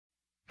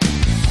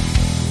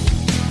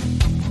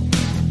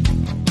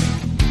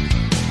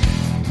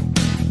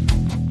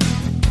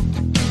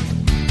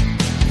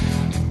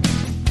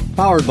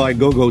Powered by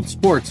Go-Goat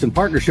Sports in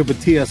partnership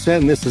with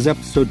TSN, this is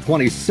episode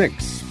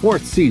 26,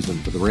 fourth season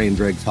for the Rain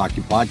Dregs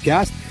Hockey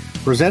Podcast,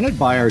 presented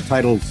by our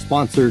title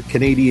sponsor,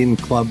 Canadian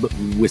Club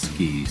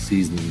Whiskey.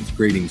 Season's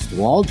greetings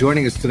to all.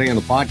 Joining us today on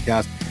the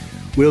podcast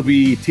will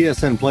be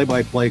TSN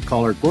play-by-play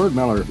caller Gord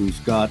Miller, who's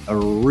got a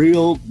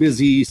real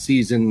busy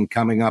season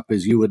coming up,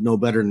 as you would know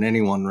better than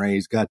anyone, Ray.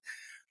 He's got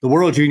the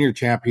World Junior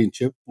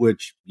Championship,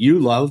 which you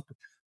love,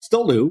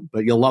 still do,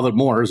 but you'll love it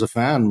more as a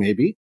fan,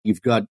 maybe.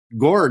 You've got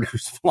Gord,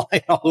 who's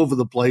flying all over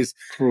the place,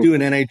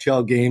 doing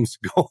NHL games,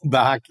 going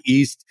back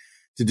east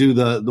to do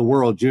the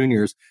World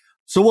Juniors.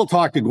 So we'll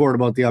talk to Gord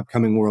about the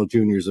upcoming World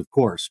Juniors, of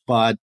course.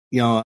 But,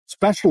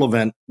 special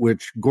event,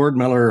 which Gord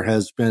Miller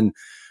has been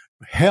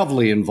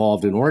heavily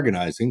involved in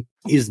organizing,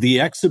 is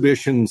the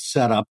exhibition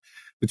setup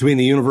between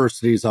the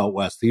universities out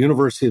west, the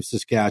University of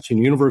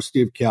Saskatchewan,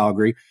 University of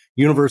Calgary,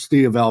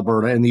 University of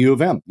Alberta, and the U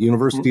of M.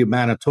 University of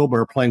Manitoba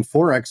are playing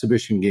 4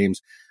 exhibition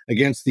games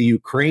against the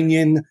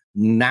Ukrainian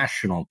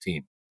national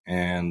team.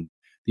 And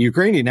the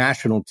Ukrainian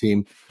national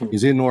team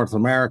is in North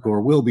America,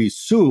 or will be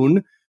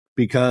soon,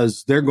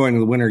 because they're going to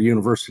the Winter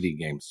University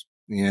games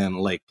in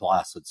Lake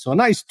Placid. So a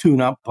nice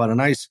tune-up, but a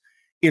nice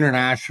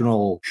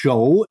international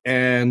show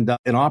and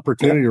an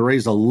opportunity to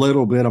raise a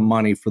little bit of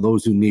money for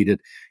those who need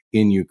it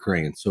in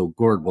Ukraine. So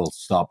Gord will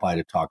stop by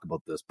to talk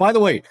about this. By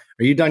the way,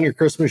 are you done your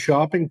Christmas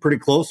shopping? Pretty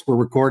close. We're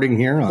recording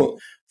here on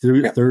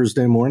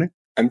Thursday morning.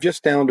 I'm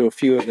just down to a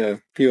few of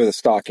the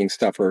stocking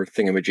stuffer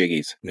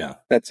thingamajiggies. Yeah,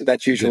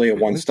 that's usually a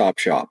one-stop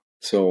shop,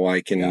 so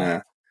I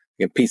can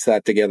piece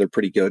that together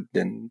pretty good.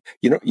 And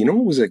you know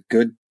what was a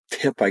good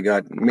tip I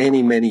got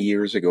many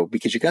years ago,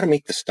 because you got to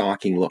make the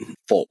stocking look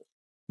full.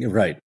 You're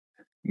right.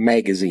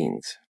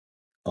 Magazines.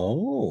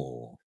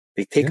 Oh,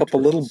 they take up a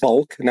little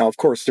bulk. Now, of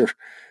course,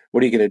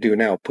 what are you going to do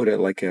now? Put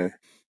a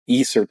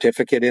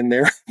e-certificate in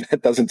there?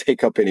 That doesn't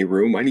take up any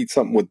room. I need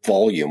something with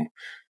volume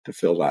to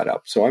fill that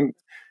up. So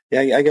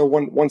I got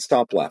one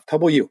stop left. How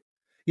about you?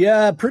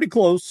 Yeah, pretty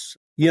close.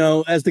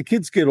 As the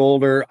kids get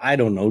older, I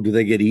don't know, do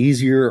they get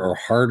easier or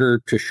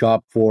harder to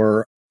shop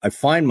for? I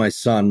find my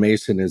son,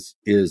 Mason,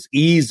 is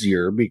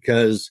easier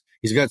because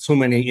he's got so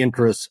many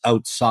interests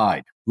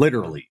outside,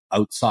 literally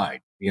outside,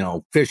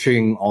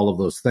 fishing, all of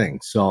those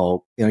things.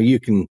 So, you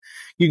can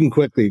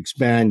quickly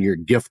expand your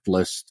gift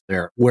list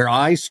there. Where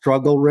I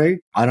struggle, Ray,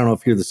 I don't know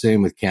if you're the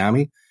same with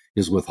Cammie,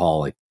 is with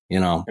Holly,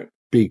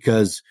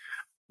 because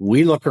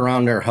we look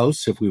around our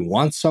house. If we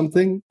want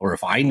something, or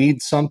if I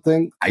need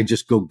something, I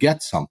just go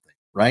get something,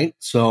 right?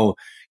 So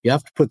you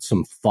have to put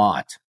some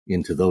thought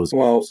into those.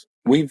 Well,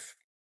 we've,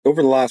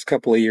 over the last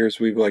couple of years,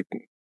 we've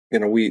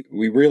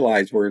we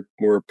realize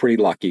we're pretty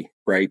lucky,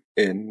 right?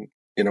 And,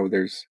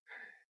 there's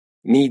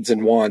needs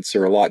and wants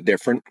are a lot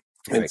different.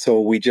 Right. And so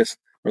we're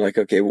like,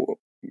 okay, well,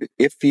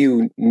 if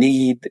you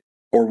need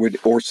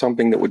or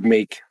something that would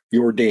make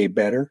your day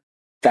better,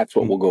 that's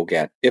what we'll go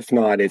get. If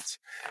not, it's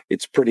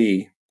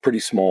pretty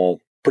small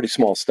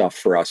stuff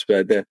for us.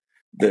 But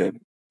there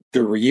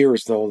were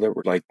years though that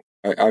were like,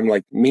 I'm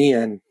like, me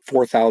and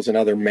 4,000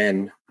 other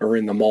men are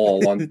in the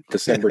mall on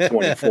December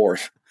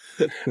 24th.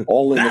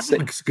 All in that the same.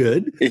 Looks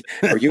good.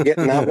 Are you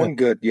getting that one?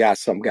 Good. Yeah,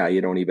 some guy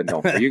you don't even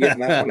know. Are you getting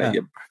that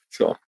one?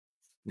 So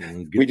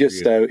we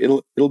just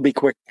it'll be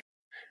quick.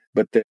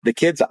 But the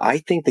kids, I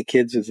think the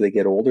kids, as they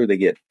get older, they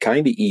get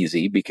kind of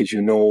easy because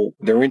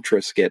their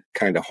interests get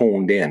kind of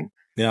honed in.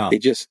 Yeah,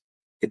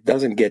 it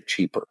doesn't get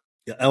cheaper.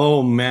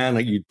 Oh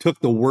man, you took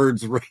the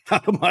words right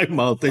out of my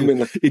mouth.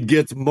 It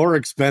gets more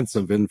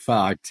expensive, in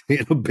fact,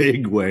 in a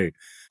big way.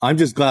 I'm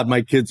just glad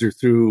my kids are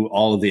through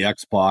all of the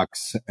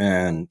Xbox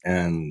and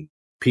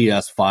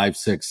PS 5,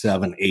 6,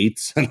 7,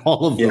 8s and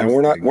all of those. Yeah,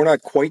 we're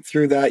not quite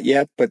through that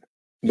yet, but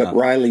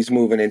Riley's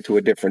moving into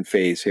a different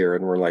phase here,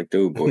 and we're like,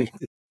 oh boy.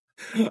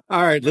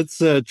 All right, let's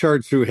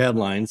charge through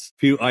headlines. A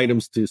few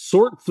items to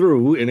sort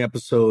through in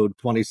episode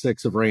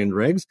 26 of Ray and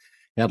Dregs.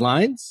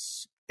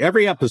 Headlines.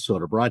 Every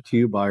episode are brought to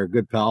you by our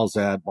good pals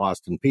at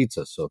Boston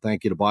Pizza. So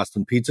thank you to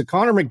Boston Pizza.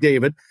 Connor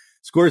McDavid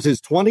scores his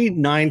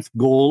 29th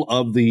goal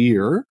of the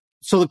year.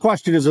 So the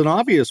question is an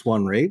obvious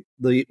one, Ray.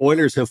 The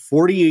Oilers have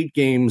 48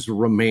 games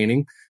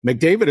remaining.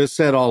 McDavid has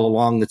said all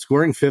along that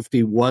scoring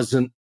 50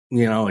 wasn't,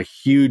 a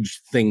huge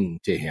thing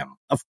to him.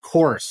 Of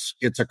course,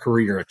 it's a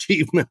career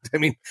achievement. I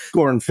mean,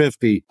 scoring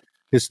 50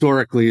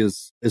 historically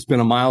has been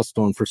a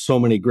milestone for so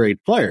many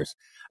great players.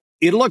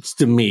 It looks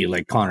to me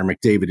like Connor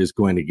McDavid is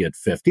going to get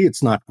 50.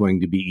 It's not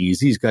going to be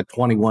easy. He's got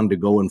 21 to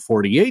go in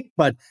 48,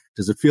 but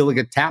does it feel like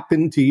a tap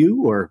into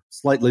you or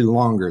slightly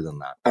longer than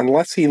that?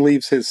 Unless he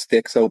leaves his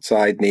sticks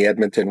outside in the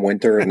Edmonton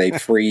winter and they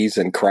freeze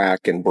and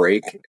crack and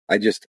break,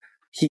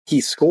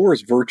 he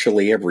scores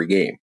virtually every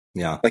game.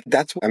 Yeah. Like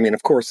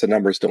of course the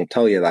numbers don't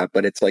tell you that,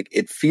 but it's like,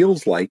 it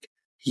feels like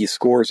he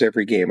scores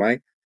every game.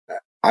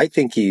 I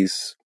think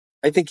he's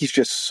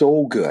just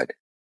so good.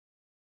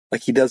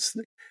 Like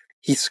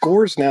he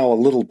scores now a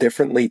little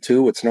differently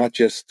too. It's not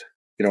just,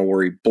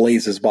 where he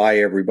blazes by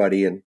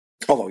everybody, and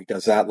although he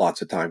does that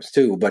lots of times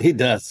too, but he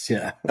does.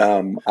 Yeah.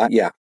 I'm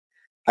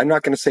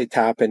not going to say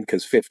tap in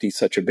because 50 is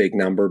such a big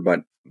number, but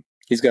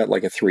he's got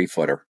like a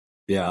 3-footer.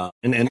 Yeah.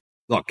 And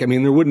look, I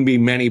mean, there wouldn't be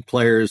many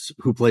players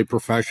who play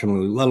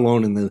professionally, let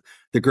alone in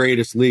the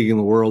greatest league in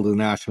the world, the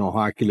National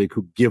Hockey League,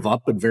 who give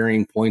up at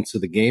varying points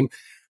of the game.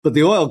 But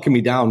the Oil can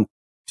be down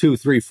 2,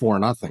 3,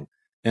 4-0.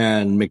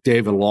 And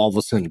McDavid will all of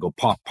a sudden go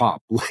pop,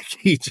 pop. Like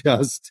he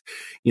just,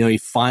 he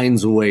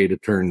finds a way to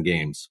turn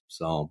games.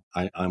 So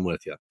I'm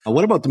with you.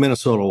 What about the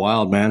Minnesota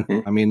Wild, man?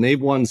 Mm-hmm. I mean, they've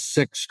won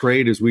 6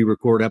 straight as we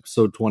record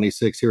episode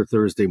 26 here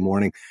Thursday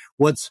morning.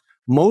 What's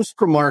most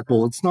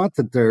remarkable, it's not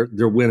that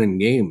they're winning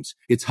games.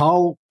 It's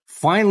how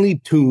finely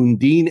tuned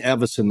Dean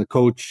Evason, the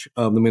coach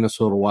of the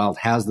Minnesota Wild,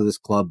 has to this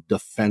club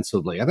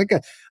defensively. I think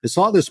I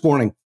saw this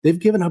morning, they've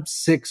given up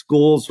 6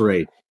 goals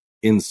rate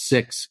in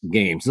 6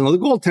 games. Now, the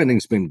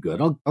goaltending's been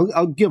good.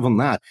 I'll give them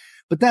that.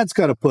 But that's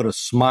got to put a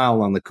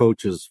smile on the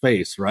coach's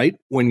face, right?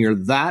 When you're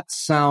that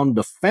sound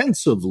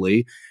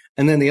defensively,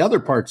 and then the other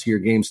parts of your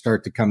game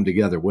start to come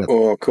together with it.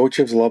 Well,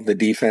 coaches love the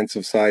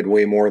defensive side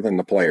way more than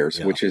the players,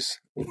 Yeah.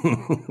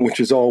 which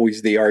is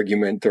always the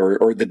argument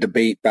or the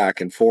debate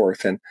back and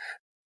forth. And,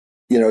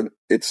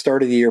 it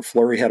started the year,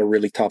 Fleury had a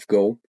really tough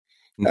go.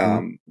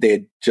 Mm-hmm. They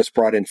had just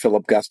brought in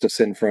Philip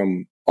Gustafson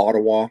from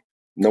Ottawa.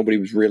 Nobody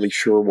was really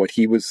sure what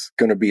he was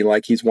going to be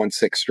like. He's won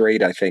 6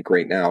 straight, I think,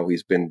 right now.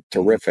 He's been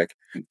terrific.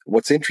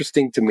 What's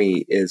interesting to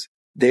me is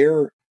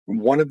they're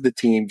one of the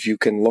teams you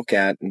can look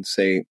at and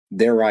say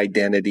their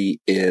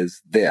identity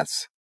is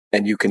this,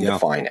 and you can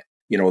define it.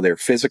 They're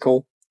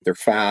physical, they're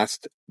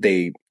fast.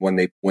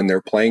 When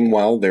they're playing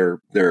well,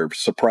 they're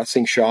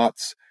suppressing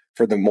shots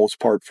for the most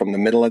part from the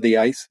middle of the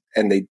ice,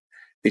 and they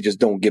just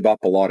don't give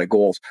up a lot of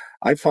goals.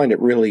 I find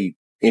it really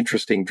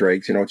interesting,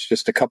 Dregs. It's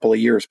just a couple of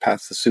years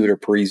past the Suter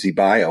Parisi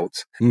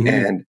buyouts. Mm-hmm.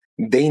 And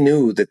they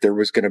knew that there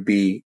was going to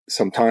be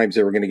sometimes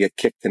they were going to get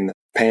kicked in the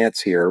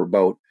pants here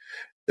about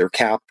their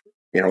cap.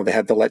 They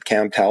had to let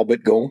Cam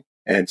Talbot go.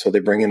 And so they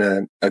bring in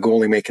a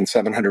goalie making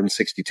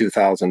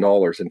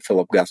 $762,000 in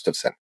Philip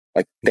Gustafson.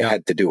 Like they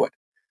had to do it.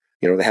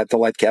 They had to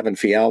let Kevin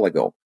Fiala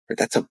go.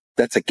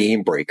 That's a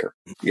game breaker,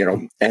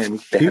 and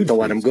they had to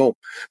let him go.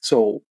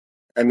 So,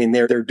 I mean,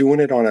 they're doing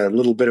it on a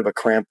little bit of a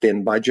cramped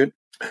in budget.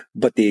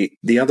 But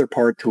the other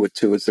part to it,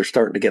 too, is they're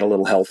starting to get a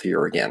little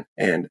healthier again.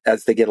 And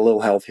as they get a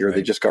little healthier,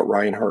 They just got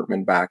Ryan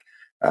Hartman back.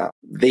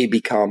 They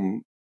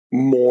become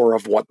more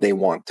of what they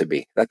want to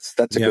be. That's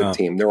a good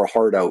team. They're a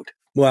hard out.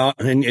 Well,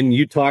 and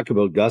you talk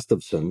about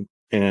Gustafson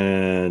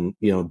and,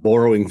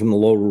 borrowing from the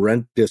low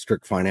rent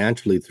district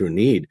financially through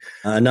need.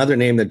 Another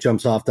name that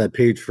jumps off that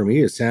page for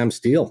me is Sam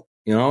Steele.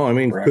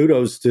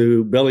 Kudos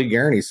to Billy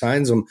Guerin. He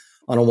signs him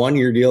on a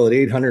 1-year deal at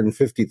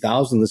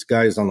 $850,000. This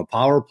guy's on the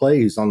power play.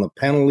 He's on the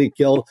penalty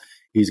kill.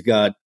 He's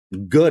got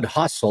good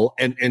hustle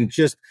and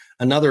just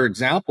another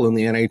example in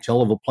the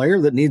NHL of a player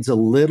that needs a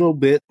little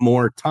bit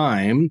more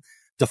time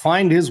to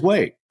find his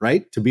way,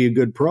 right? To be a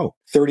good pro.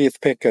 30th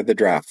pick of the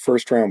draft,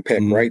 first round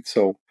pick, right?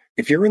 So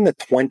if you're in the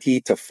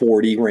 20 to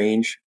 40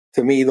 range,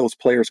 to me, those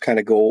players kind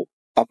of go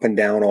up and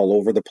down all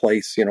over the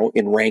place, in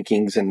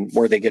rankings and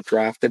where they get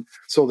drafted.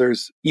 So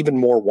there's even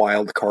more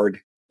wild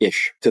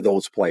card-ish to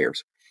those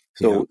players.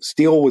 So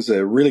Steele was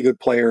a really good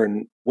player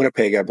in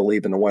Winnipeg, I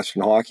believe, in the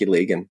Western Hockey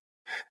League, and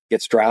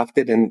gets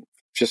drafted and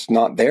just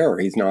not there.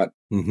 He's not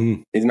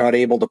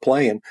able to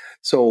play. And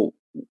so,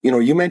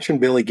 you mentioned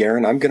Billy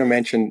Guerin. I'm going to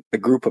mention a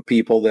group of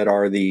people that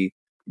are the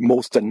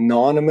most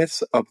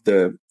anonymous of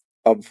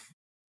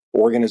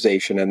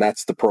organization, and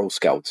that's the pro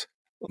scouts.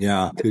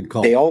 Yeah, good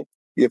call.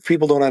 If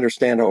people don't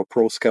understand how a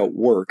pro scout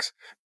works,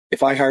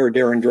 if I hire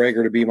Darren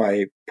Dreger to be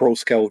my pro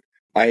scout,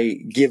 I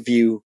give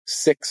you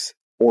 6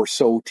 or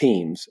so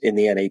teams in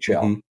the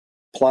NHL.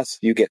 Plus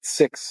you get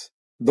 6,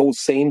 those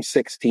same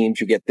 6 teams,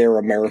 you get their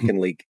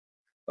American League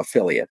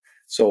affiliate.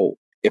 So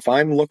if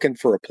I'm looking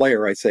for a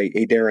player, I say,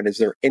 hey, Darren, is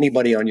there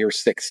anybody on your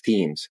 6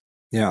 teams?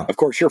 Yeah. Of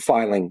course, you're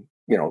filing,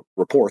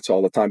 reports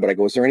all the time, but I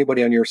go, is there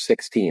anybody on your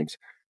 6 teams?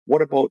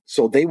 What about,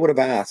 so they would have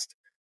asked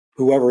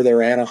whoever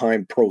their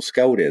Anaheim pro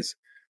scout is,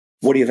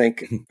 what do you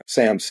think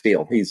Sam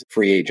Steele? He's a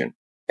free agent.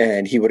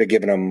 And he would have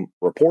given them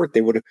a report.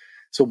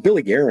 So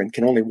Billy Guerin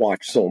can only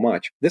watch so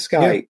much. This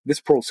guy,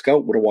 this pro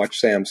scout would have watched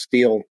Sam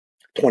Steele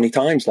 20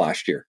 times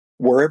last year,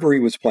 wherever he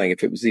was playing,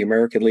 if it was the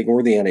American League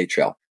or the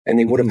NHL. And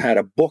they would have had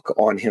a book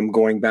on him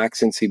going back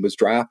since he was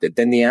drafted.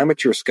 Then the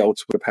amateur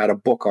scouts would have had a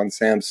book on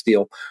Sam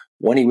Steele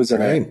when he was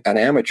an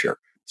amateur.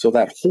 So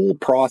that whole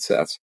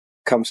process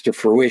comes to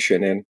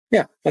fruition. And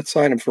let's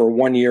sign him for a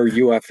 1-year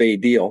UFA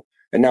deal.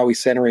 And now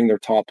he's centering their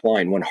top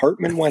line. When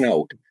Hartman went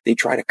out, they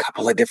tried a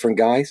couple of different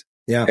guys.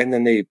 Yeah. And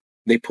then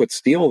they put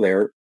Steele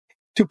there.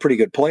 2 pretty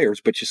good players,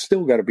 but you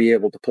still got to be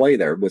able to play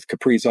there with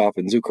Kaprizov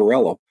and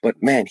Zuccarello.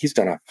 But man, he's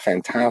done a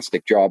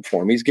fantastic job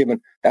for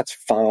him. That's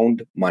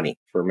found money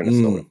for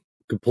Minnesota.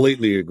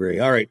 Completely agree.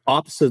 All right,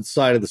 opposite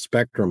side of the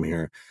spectrum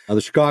here. The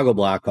Chicago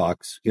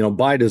Blackhawks,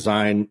 by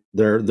design,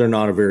 they're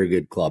not a very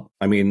good club.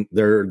 I mean,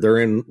 they're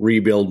in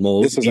rebuild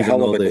mode. This is a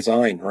hell of a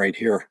design right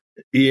here.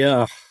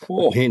 Yeah.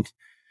 Cool. I mean,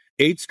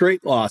 8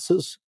 straight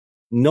losses.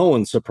 No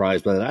one's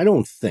surprised by that. I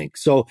don't think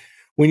so.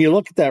 When you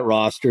look at that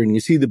roster and you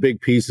see the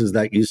big pieces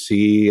that you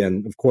see,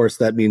 and of course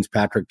that means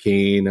Patrick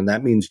Kane and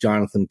that means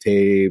Jonathan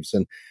Taves,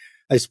 and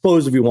I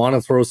suppose if you want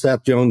to throw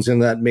Seth Jones in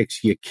that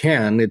mix, you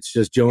can. It's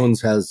just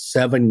Jones has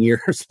 7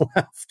 years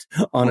left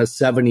on a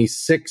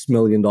 $76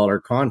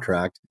 million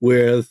contract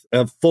with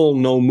a full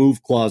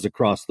no-move clause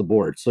across the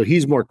board. So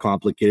he's more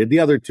complicated. The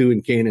other two,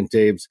 in Kane and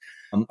Taves,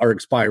 are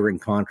expiring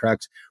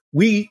contracts.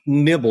 We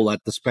nibble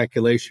at the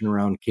speculation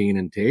around Kane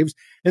and Taves,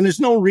 and there's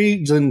no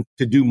reason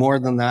to do more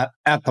than that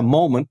at the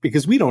moment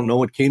because we don't know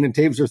what Kane and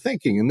Taves are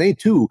thinking, and they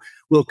too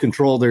will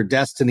control their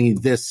destiny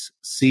this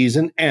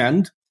season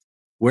and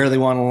where they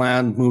want to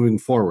land moving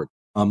forward.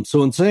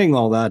 So in saying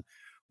all that,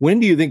 when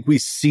do you think we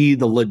see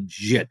the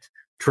legit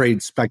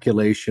trade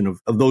speculation of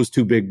those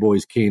two big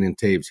boys, Kane and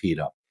Taves, heat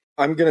up?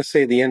 I'm going to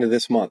say the end of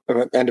this month,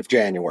 end of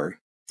January.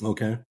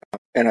 Okay.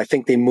 And I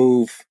think they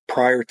move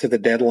prior to the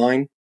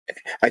deadline.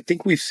 I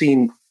think we've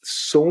seen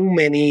so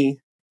many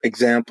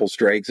examples,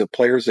 Dregs, of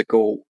players that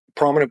go,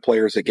 prominent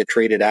players that get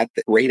traded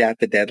right at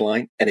the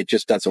deadline, and it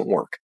just doesn't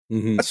work.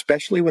 Mm-hmm.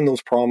 Especially when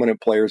those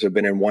prominent players have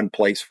been in one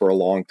place for a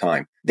long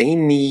time. They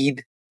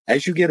need,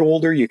 as you get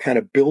older, you kind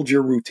of build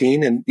your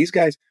routine. And these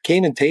guys,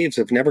 Kane and Taves,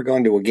 have never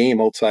gone to a game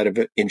outside of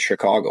it in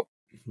Chicago.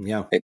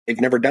 Yeah.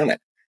 They've never done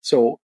it.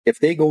 So if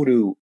they go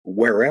to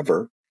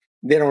wherever,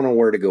 they don't know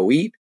where to go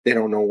eat. They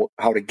don't know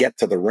how to get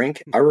to the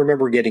rink. I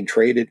remember getting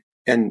traded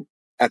and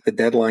at the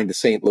deadline to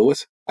St.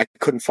 Louis, I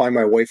couldn't find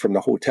my way from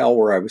the hotel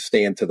where I was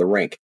staying to the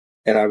rink.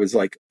 And I was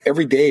like,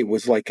 every day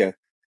was like as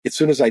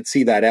soon as I'd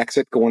see that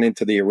exit going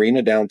into the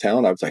arena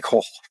downtown, I was like,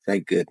 oh,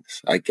 thank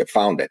goodness, I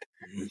found it.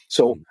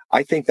 So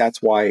I think that's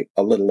why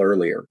a little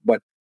earlier.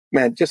 But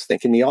man, just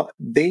thinking,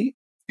 it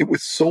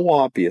was so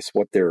obvious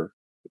what their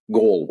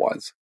goal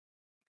was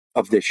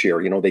of this year.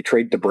 You know, they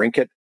traded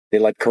DeBrincat. They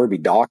let Kirby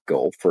Dach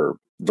go for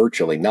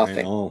virtually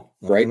nothing.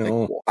 Right?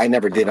 Like, I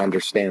never did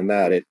understand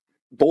that.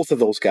 Both of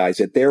those guys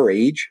at their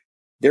age,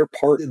 they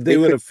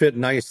would have fit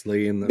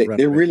nicely in the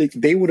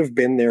they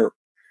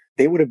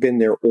would have been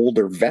their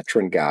older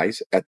veteran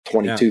guys at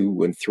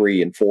 22 and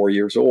 3 and 4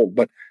 years old.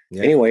 But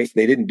anyway,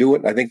 they didn't do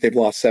it. I think they've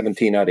lost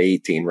 17 out of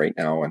 18 right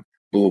now. And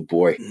oh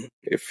boy,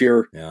 if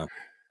you're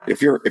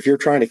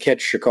trying to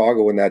catch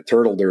Chicago in that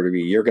turtle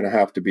derby, you're going to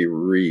have to be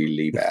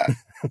really bad.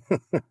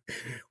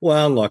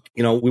 Well, look,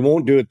 we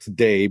won't do it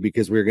today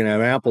because we're going to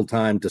have ample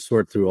time to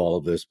sort through all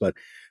of this, but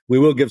we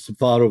will give some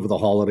thought over the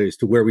holidays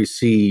to where we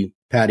see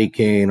Patty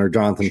Kane or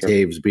Jonathan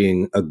Taves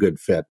being a good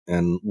fit,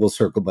 and we'll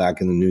circle back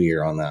in the new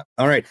year on that.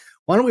 All right,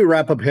 why don't we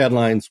wrap up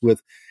headlines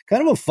with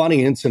kind of a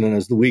funny incident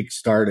as the week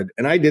started,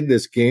 and I did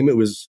this game. It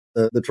was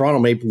the Toronto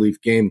Maple Leaf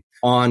game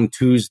on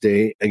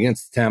Tuesday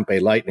against the Tampa Bay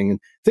Lightning, and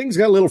things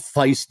got a little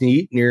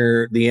feisty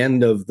near the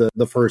end of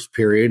the first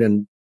period,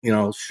 and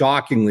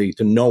shockingly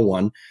to no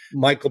one,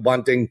 Michael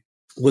Bunting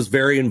was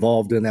very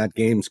involved in that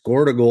game,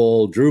 scored a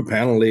goal, drew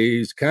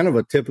penalties, kind of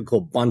a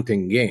typical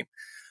Bunting game.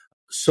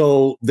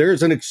 So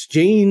there's an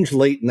exchange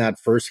late in that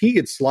first. He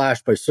gets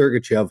slashed by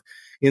Sergachev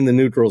in the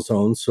neutral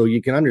zone, so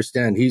you can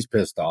understand he's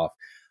pissed off.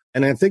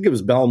 And I think it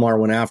was Belmar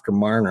went after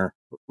Marner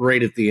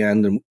right at the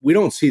end, and we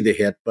don't see the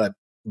hit, but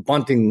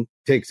Bunting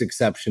takes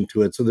exception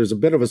to it. So there's a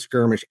bit of a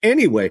skirmish.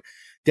 Anyway,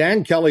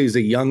 Dan Kelly is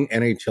a young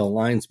NHL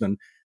linesman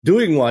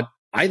doing what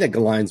I think a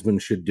linesman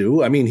should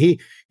do. I mean, he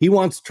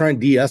wants to try and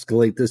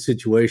de-escalate this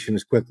situation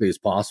as quickly as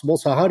possible.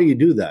 So how do you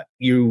do that?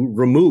 You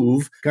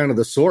remove kind of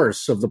the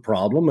source of the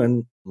problem.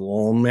 And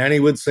Manny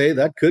would say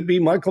that could be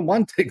Michael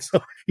Bunting.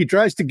 So he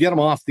tries to get him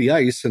off the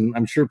ice. And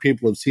I'm sure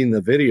people have seen the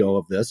video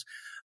of this.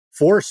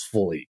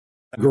 Forcefully,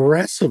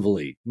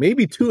 aggressively,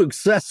 maybe too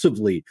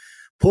excessively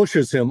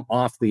pushes him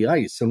off the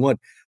ice. And what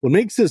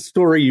makes this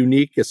story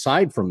unique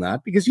aside from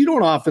that, because you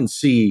don't often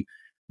see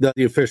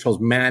the officials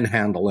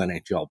manhandle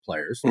NHL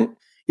players,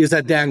 is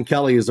that Dan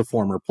Kelly is a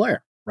former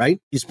player,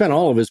 right? He spent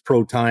all of his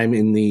pro time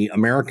in the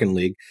American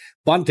League.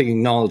 Bunting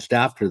acknowledged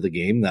after the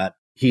game that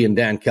he and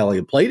Dan Kelly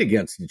had played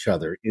against each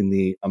other in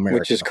the American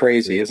League. Which is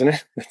crazy, isn't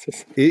it?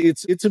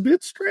 It's a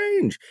bit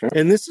strange.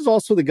 And this is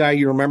also the guy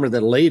you remember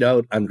that laid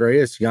out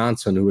Andreas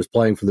Janssen, who was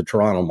playing for the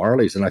Toronto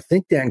Marlies. And I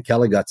think Dan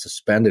Kelly got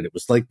suspended. It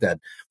was like that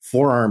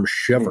forearm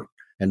shiver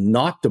and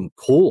knocked him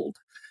cold.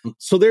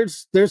 So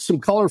there's some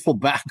colorful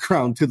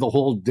background to the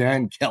whole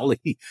Dan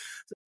Kelly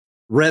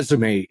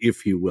resume,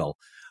 if you will,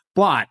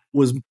 but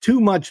was too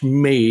much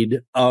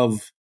made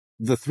of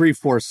the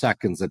 3-4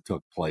 seconds that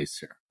took place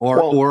here,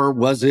 or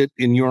was it,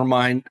 in your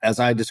mind, as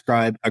I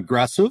described,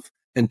 aggressive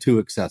and too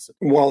excessive?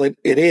 Well, it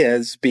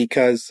is,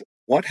 because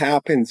what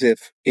happens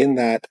if in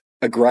that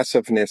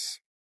aggressiveness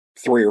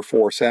 3 or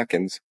 4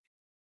 seconds,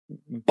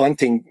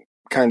 Bunting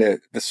kind of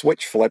the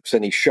switch flips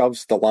and he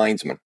shoves the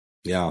linesman.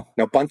 Yeah.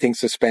 Now, Bunting's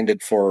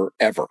suspended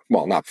forever.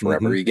 Well, not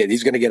forever. Mm-hmm.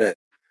 He's going to get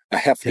a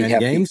hefty 10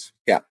 games?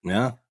 Yeah.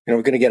 Yeah.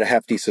 We're going to get a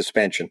hefty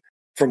suspension.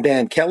 From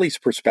Dan Kelly's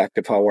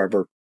perspective,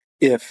 however,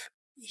 if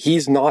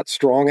he's not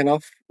strong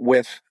enough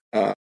with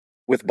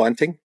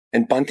Bunting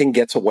and Bunting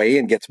gets away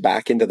and gets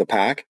back into the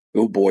pack,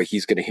 oh boy,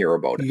 he's going to hear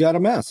about it. You got a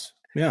mess.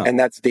 Yeah. And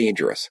that's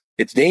dangerous.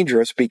 It's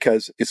dangerous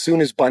because as soon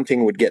as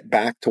Bunting would get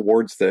back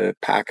towards the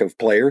pack of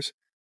players,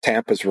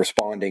 Tampa's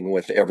responding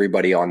with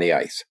everybody on the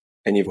ice.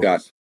 And you've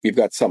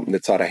got something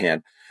that's out of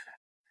hand.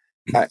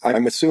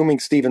 I'm assuming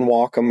Stephen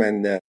Walkom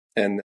and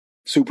and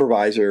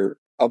supervisor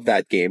of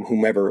that game,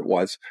 whomever it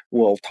was,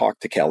 will talk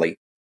to Kelly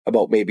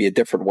about maybe a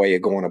different way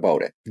of going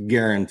about it.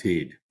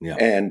 Guaranteed. Yeah.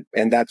 And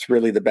that's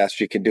really the best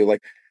you can do.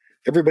 Like,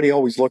 everybody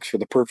always looks for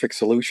the perfect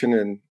solution,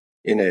 and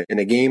in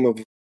a game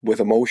with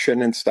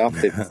emotion and stuff,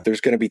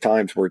 there's going to be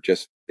times where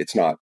it's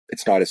not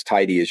as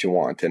tidy as you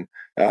want. And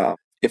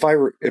if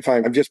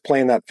I'm just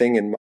playing that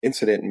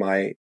incident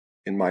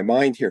in my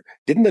mind here,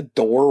 didn't the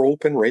door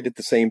open right at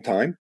the same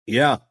time?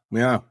 Yeah.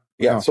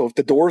 So if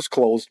the door's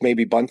closed,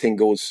 maybe Bunting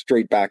goes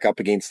straight back up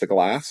against the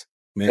glass.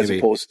 Maybe. As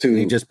opposed to...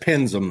 He just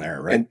pins him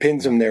there, right? And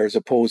pins him there as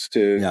opposed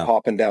to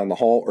hopping down the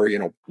hall or,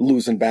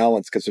 losing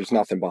balance because there's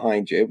nothing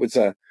behind you. It was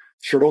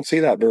sure don't see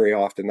that very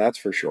often, that's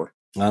for sure.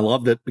 I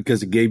loved it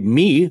because it gave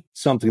me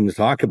something to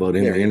talk about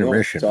in the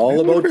intermission. It's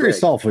all about very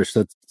selfish.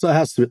 That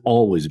has to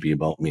always be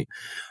about me.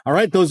 All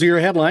right, those are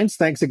your headlines.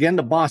 Thanks again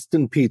to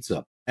Boston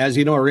Pizza. As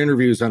you know, our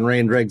interviews on Ray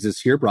and Dregs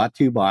this year brought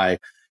to you by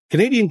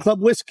Canadian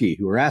Club Whiskey,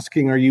 who are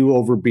asking, are you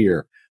over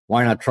beer?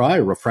 Why not try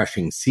a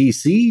refreshing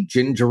CC,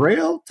 ginger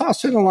ale,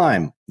 toss in a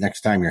lime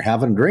next time you're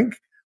having a drink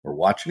or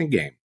watching a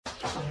game.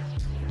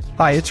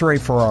 Hi, it's Ray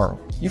Ferraro.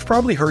 You've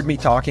probably heard me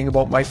talking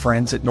about my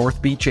friends at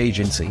North Beach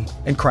Agency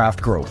and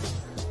Craft Growth.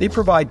 They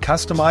provide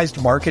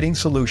customized marketing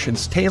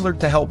solutions tailored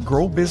to help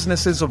grow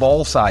businesses of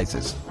all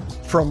sizes.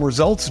 From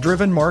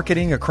results-driven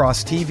marketing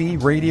across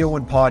TV, radio,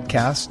 and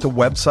podcasts to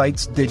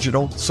websites,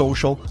 digital,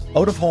 social,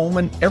 out-of-home,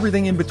 and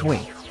everything in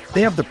between.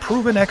 They have the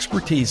proven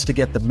expertise to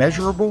get the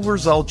measurable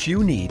results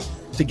you need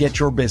to get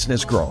your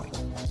business growing.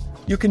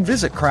 You can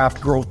visit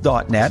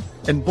craftgrowth.net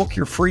and book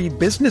your free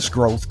business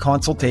growth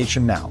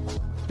consultation now.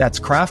 That's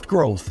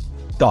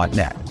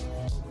craftgrowth.net.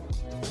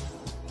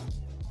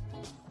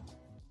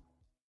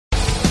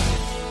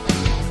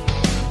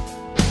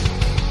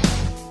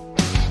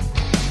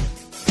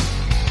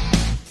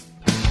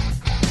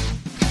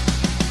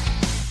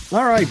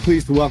 All right,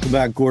 pleased to welcome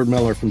back Gord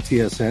Miller from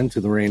TSN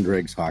to the Ray and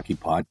Dregs Hockey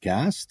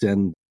Podcast.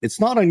 And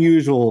it's not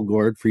unusual,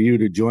 Gord, for you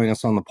to join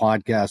us on the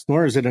podcast,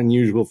 nor is it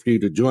unusual for you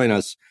to join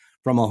us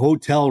from a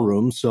hotel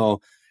room.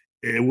 So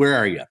where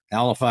are you?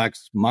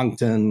 Halifax,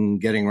 Moncton,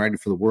 getting ready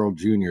for the World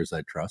Juniors,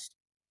 I trust.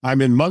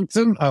 I'm in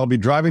Moncton. I'll be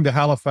driving to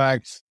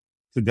Halifax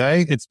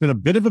today. It's been a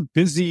bit of a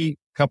busy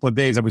couple of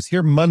days. I was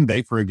here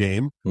Monday for a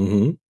game.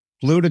 Mm-hmm.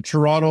 Flew to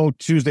Toronto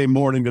Tuesday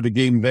morning to the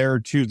game there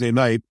Tuesday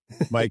night.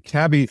 My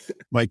cabbie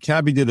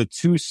did a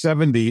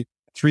 270,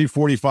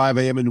 3:45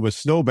 a.m. into a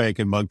snowbank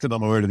in Moncton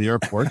on my way to the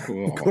airport.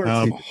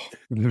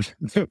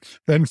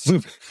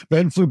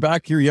 Then flew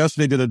back here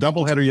yesterday, did a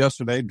doubleheader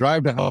yesterday,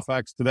 drive to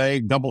Halifax today,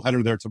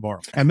 doubleheader there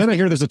tomorrow. And then I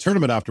hear there's a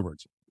tournament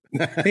afterwards.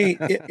 Hey,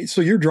 so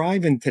you're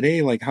driving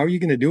today. Like, how are you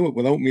going to do it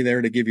without me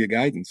there to give you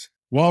guidance?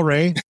 Well,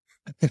 Ray,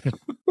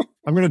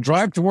 I'm going to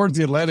drive towards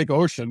the Atlantic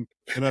Ocean,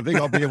 and I think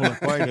I'll be able to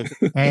find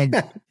it.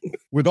 And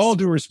with all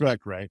due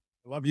respect, Ray,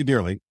 I love you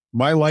dearly.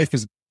 My life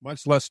is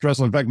much less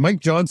stressful. In fact, Mike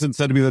Johnson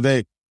said to me the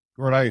other day,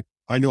 Gord,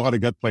 I know how to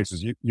get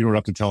places. You don't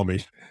have to tell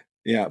me.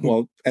 Yeah,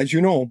 well, as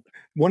you know,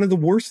 one of the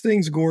worst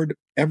things Gord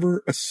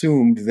ever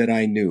assumed that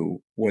I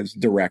knew was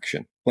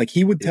direction. Like,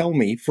 he would tell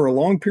me for a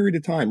long period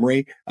of time,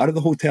 Ray, out of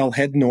the hotel,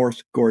 head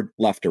north, Gord,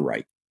 left or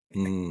right.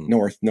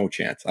 North, no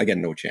chance. I get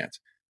no chance.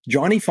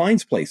 Johnny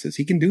finds places.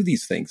 He can do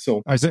these things.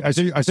 So I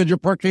said, your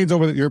parking's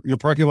over there. Your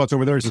parking lot's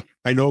over there. He said,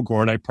 I know,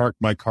 Gord. I parked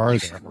my car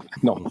there.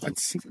 No,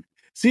 that's...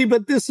 See,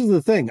 but this is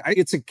the thing.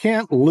 It's a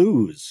can't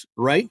lose,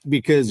 right?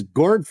 Because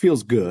Gord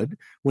feels good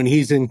when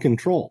he's in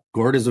control.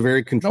 Gord is a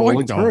very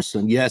controlling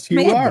person. Yes,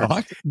 you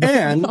are.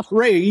 And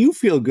Ray, you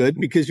feel good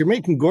because you're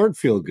making Gord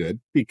feel good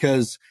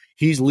because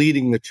he's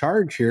leading the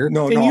charge here.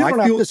 No, you don't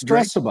have to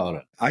stress about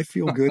it. I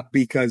feel good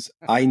because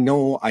I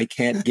know I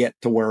can't get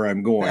to where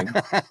I'm going.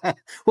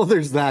 Well,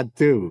 there's that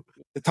too.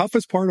 The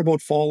toughest part about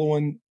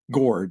following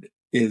Gord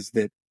is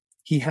that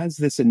he has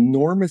this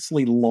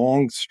enormously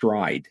long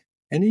stride.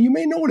 And you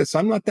may notice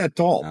I'm not that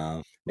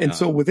tall. And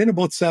so within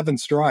about 7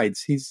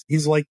 strides,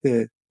 he's like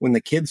when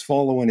the kid's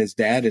following his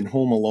dad in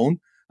Home Alone.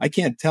 I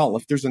can't tell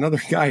if there's another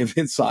guy of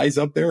his size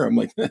up there. I'm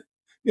like,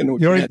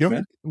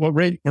 man. What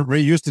Ray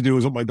used to do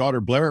is what my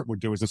daughter Blair would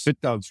do is a sit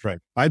down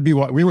strike. We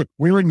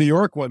were in New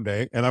York one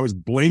day and I was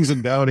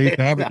blazing down 8th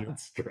Avenue.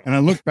 And I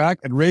looked back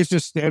and Ray's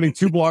just standing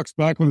 2 blocks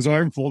back with his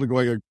arm folded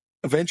going,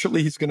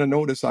 eventually he's going to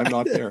notice I'm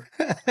not there.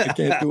 I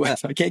can't do it.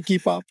 I can't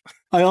keep up.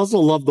 I also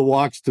love the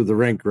walks to the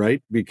rink,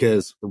 right?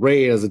 Because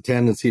Ray has a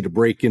tendency to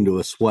break into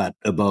a sweat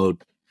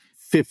about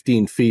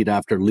 15 feet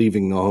after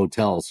leaving the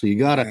hotel. So you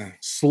got to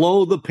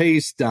slow the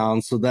pace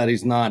down so that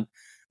he's not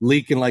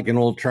leaking like an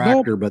old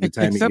tractor by the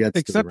time he gets to the rink.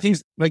 Except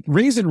he's like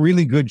Ray's in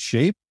really good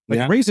shape.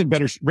 Like Ray's in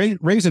better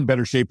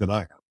shape than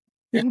I am.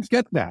 I don't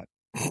get that.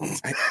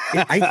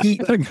 I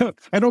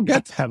don't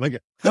get that.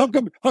 Like, how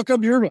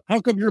come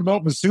you're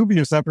Mount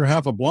Vesuvius after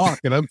half a block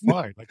and I'm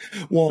fine? Like,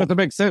 well, that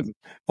makes sense.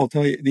 I'll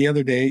tell you, the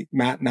other day,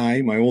 Matt and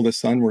I, my oldest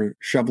son, were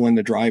shoveling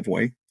the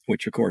driveway,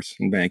 which of course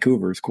in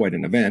Vancouver is quite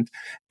an event.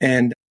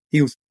 And he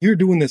goes, "You're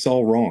doing this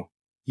all wrong.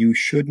 You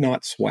should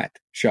not sweat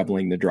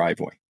shoveling the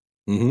driveway."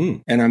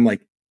 Mm-hmm. And I'm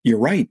like, "You're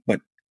right,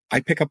 but I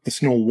pick up the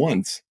snow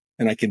once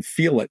and I can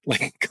feel it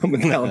like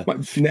coming down my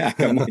neck.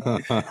 I'm like,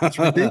 it's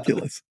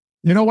ridiculous.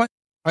 You know what?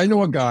 I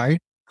know a guy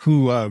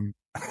who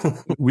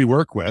we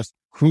work with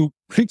who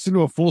breaks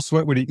into a full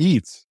sweat when he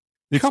eats.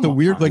 It's Come the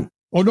weird, on. like,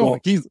 oh no, Well,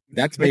 like he's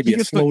That's like, maybe he a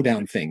gets slow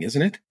down thing,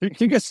 isn't it?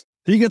 he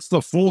gets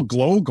the full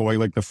glow going,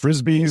 like the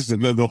Frisbees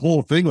and the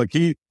whole thing. Like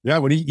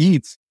when he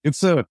eats,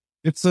 it's an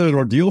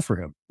ordeal for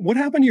him. What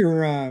happened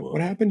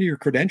to your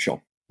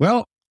credential?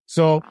 Well,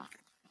 so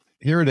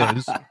here it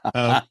is.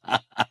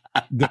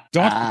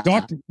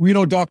 We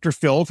know Dr.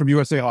 Phil from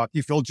USA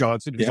Hockey, Phil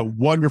Johnson. He's a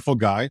wonderful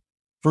guy.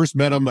 First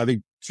met him, I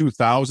think,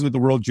 2000 at the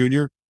World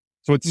Junior.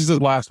 So this is his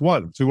last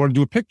one. So we want to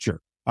do a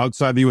picture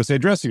outside the USA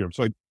dressing room.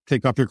 So I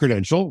take up your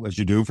credential, as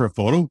you do for a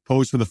photo,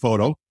 pose for the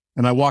photo,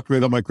 and I walk away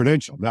with my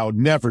credential. Now, I would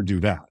never do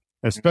that,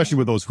 especially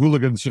with those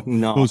hooligans,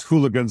 those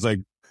hooligans like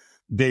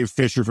Dave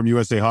Fisher from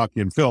USA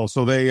Hockey and Phil.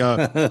 So they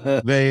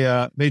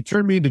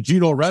turned me into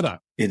Gino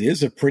Reda. It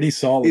is a pretty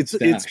solid stash.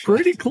 It's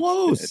pretty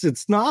close.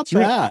 It's not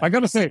bad. I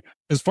got to say,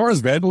 as far as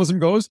vandalism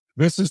goes,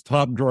 this is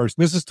top drawers.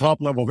 This is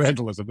top level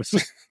vandalism. This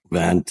is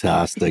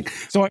fantastic.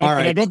 So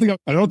I don't think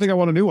I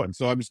want a new one.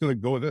 So I'm just going to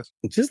go with this.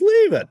 Just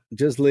leave it.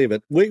 Just leave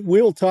it.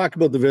 We'll talk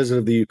about the visit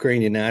of the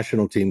Ukrainian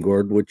national team,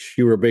 Gord, which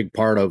you were a big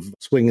part of,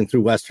 swinging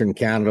through Western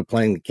Canada,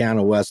 playing the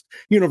Canada West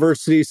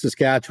University,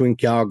 Saskatchewan,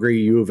 Calgary,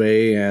 U of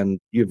A,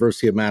 and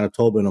University of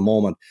Manitoba in a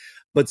moment.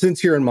 But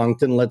since you're in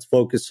Moncton, let's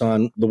focus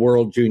on the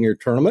World Junior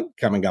Tournament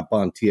coming up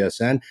on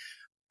TSN.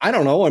 I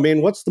don't know. I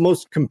mean, what's the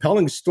most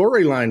compelling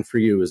storyline for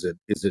you? Is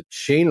it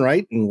Shane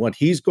Wright and what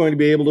he's going to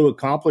be able to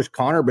accomplish?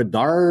 Connor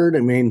Bedard? I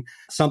mean,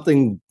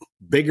 something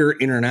bigger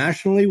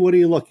internationally? What are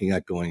you looking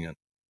at going in?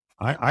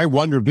 I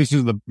wonder if this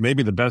is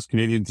maybe the best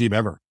Canadian team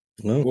ever.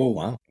 Oh,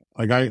 wow.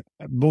 Like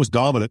most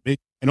dominant. I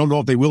don't know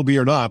if they will be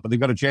or not, but they've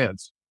got a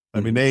chance. I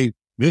mean,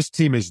 this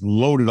team is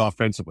loaded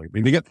offensively. I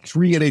mean, they get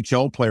 3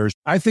 NHL players.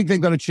 I think they've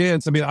got a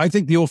chance. I mean, I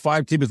think the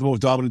 05 team is the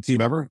most dominant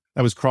team ever.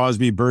 That was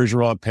Crosby,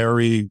 Bergeron,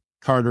 Perry,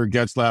 Carter,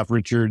 Getzlaf,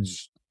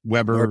 Richards,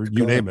 Weber,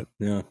 you name it.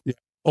 Yeah.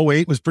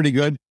 08 was pretty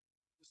good.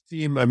 This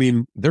team, I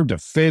mean, their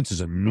defense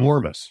is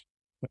enormous.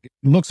 It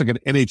looks like an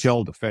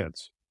NHL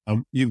defense.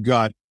 You've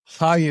got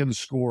high-end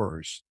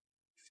scorers,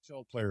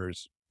 NHL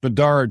players,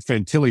 Bedard,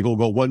 Fantilli, who'll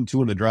go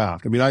 1-2 in the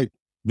draft. I mean,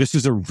 this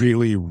is a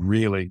really,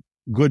 really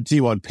good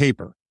team on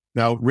paper.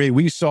 Now, Ray,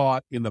 we saw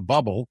it in the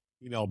bubble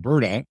in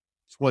Alberta,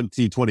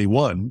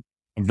 2021,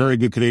 a very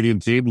good Canadian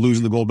team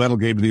losing the gold medal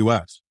game to the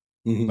U.S.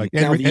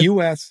 Now, the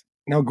U.S.,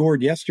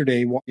 Gord,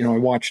 yesterday, I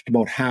watched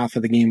about half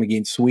of the game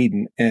against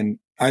Sweden, and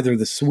either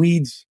the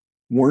Swedes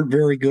weren't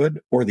very good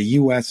or the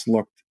U.S.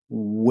 looked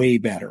way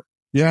better.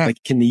 Yeah.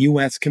 Like, can the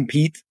U.S.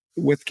 compete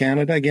with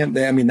Canada again?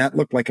 I mean, that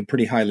looked like a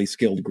pretty highly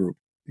skilled group.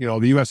 The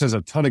U.S. has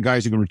a ton of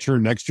guys who can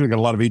return next year. They got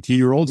a lot of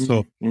 18-year-olds.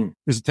 So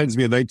this tends to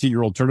be a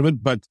 19-year-old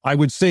tournament. But I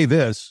would say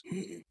this,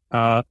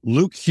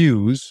 Luke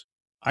Hughes,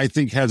 I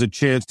think, has a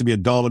chance to be a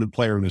dominant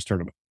player in this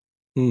tournament.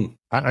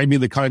 I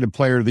mean, the kind of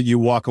player that you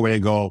walk away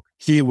and go,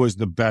 he was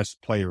the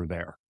best player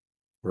there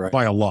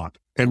by a lot.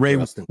 And Ray,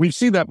 we've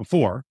seen that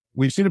before.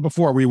 We've seen it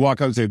before where you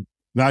walk out and say,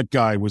 that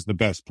guy was the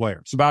best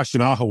player.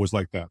 Sebastian Aho was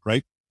like that,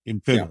 right?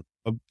 In Finland.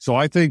 Yeah. So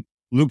I think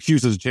Luke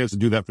Hughes has a chance to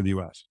do that for the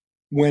U.S.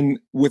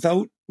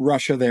 Without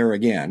Russia there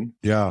again,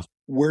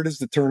 where does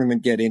the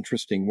tournament get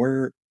interesting?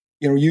 Where,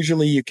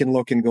 usually you can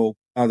look and go,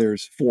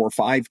 there's 4 or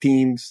 5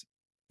 teams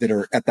that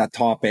are at that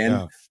top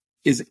end.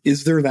 Yeah.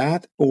 Is there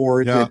that,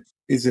 or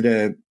is it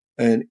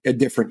a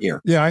different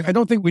year? Yeah, I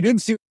don't think we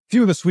didn't see. A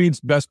few of the Swedes'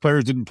 best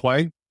players didn't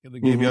play in the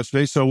game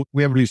yesterday, so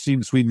we haven't really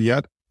seen Sweden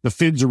yet. The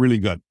Finns are really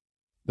good.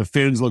 The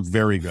Finns look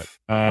very good.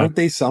 Aren't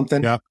they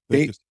something? Yeah.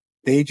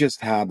 They just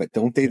have it,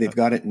 don't they? They've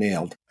got it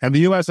nailed. And the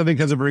U.S., I think,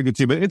 has a very good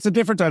team. But it's a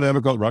different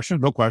dynamic with Russia,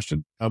 no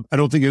question. I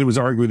don't think anyone's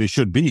arguing they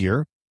should be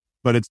here,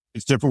 but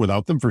it's different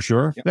without them for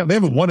sure. Yeah. They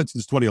haven't won it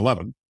since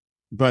 2011,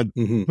 but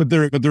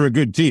they're a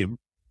good team.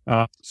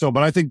 But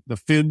I think the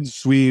Finns,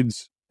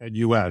 Swedes, and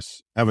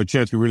U.S. have a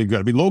chance to be really good.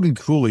 I mean, Logan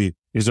Cooley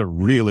is a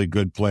really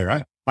good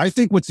player. I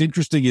think what's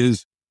interesting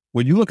is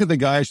when you look at the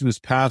guys in this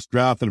past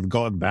draft that have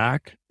gone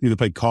back, either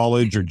play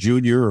college or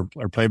junior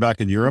or play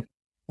back in Europe,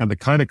 and the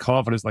kind of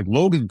confidence, like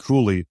Logan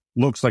Cooley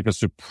looks like a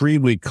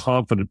supremely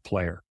confident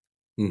player.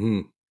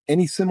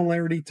 Any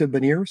similarity to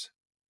Beniers?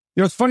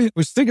 It's funny. I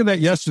was thinking that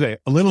yesterday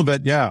a little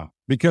bit. Yeah.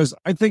 Because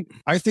I think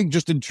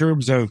just in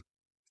terms of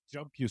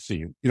jump you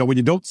see, when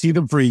you don't see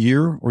them for a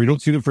year or you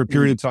don't see them for a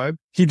period of time,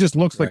 he just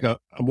looks like a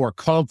more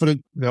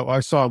confident, I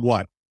saw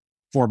him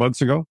 4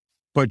 months ago,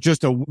 but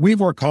just a way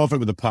more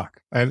confident with the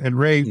puck. And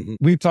Ray,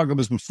 we've talked about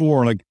this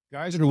before, like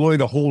guys that are willing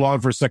to hold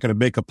on for a second and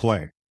make a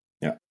play.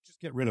 Yeah.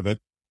 Just get rid of it.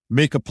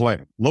 Make a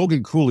play.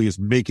 Logan Cooley is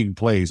making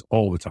plays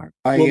all the time.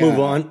 We'll move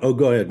on. Oh,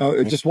 go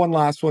ahead. Just one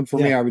last one for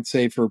me. I would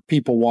say for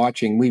people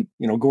watching,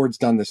 Gord's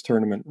done this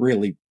tournament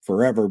really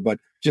forever, but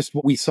just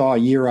what we saw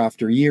year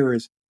after year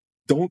is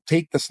don't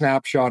take the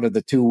snapshot of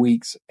the 2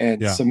 weeks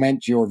and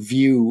cement your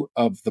view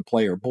of the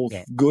player, both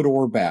good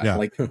or bad. Yeah.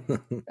 Like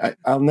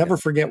I'll never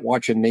forget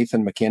watching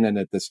Nathan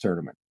McKinnon at this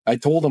tournament. I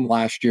told him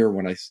last year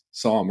when I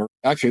saw him, or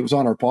actually it was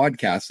on our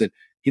podcast, that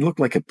he looked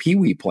like a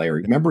peewee player.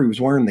 Remember, he was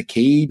wearing the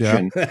cage,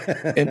 and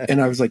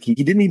I was like, he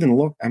didn't even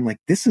look. I'm like,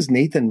 this is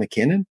Nathan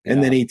McKinnon.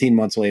 And then 18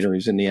 months later,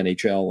 he's in the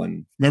NHL.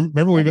 And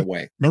remember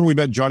we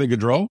met Johnny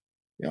Gaudreau?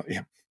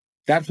 Yeah.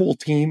 That whole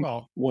team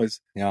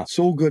was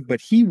so good, but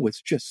he was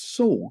just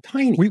so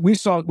tiny. We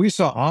saw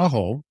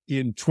Aho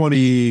in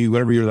 20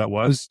 whatever year that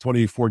was,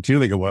 2014, I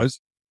think it was,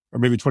 or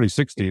maybe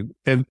 2016,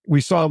 and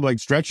we saw him like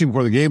stretching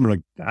before the game. And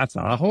like, that's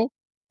Aho.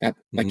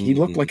 He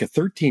looked like a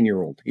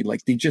 13-year-old.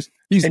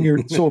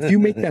 So if you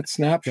make that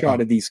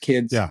snapshot of these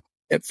kids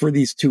for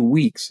these 2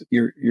 weeks,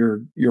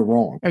 you're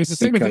wrong. And it's the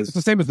same. It's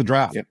the same as the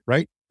draft,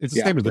 right? It's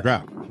the same as the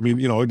draft. I mean,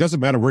 it doesn't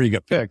matter where you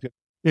get picked.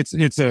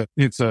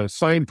 It's a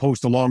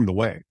signpost along the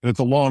way, and it's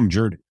a long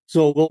journey.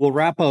 So we'll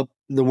wrap up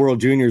the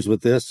World Juniors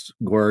with this,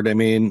 Gord. I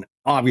mean,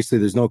 obviously,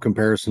 there's no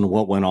comparison to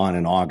what went on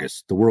in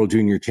August. The World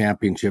Junior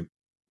Championship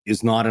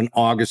is not an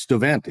August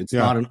event. It's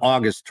not an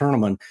August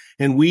tournament.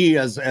 And we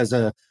as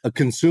a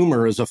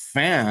consumer, as a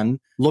fan,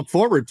 look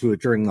forward to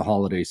it during the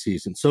holiday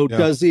season. So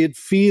does it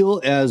feel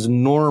as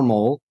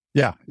normal?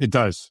 Yeah, it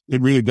does. It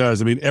really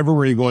does. I mean,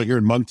 everywhere you go here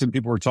in Moncton,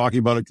 people are talking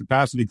about it.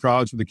 Capacity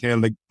crowds for the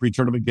Canada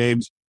pre-tournament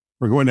games.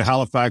 We're going to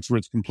Halifax where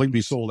it's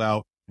completely sold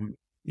out.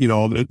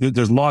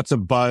 There's lots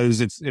of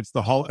buzz. It's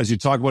as you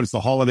talk about, it's the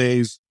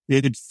holidays.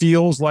 It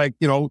feels like,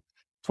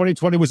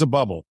 2020 was a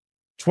bubble.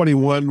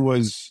 21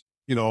 was,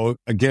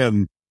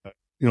 21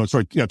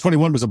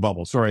 was a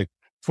bubble. Sorry.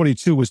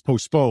 22 was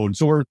postponed.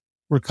 So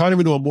we're kind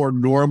of into a more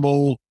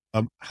normal,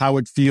 how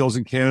it feels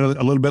in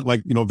Canada, a little bit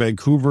like,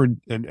 Vancouver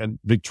and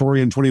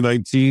Victoria in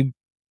 2019.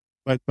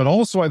 But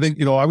also I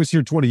think, I was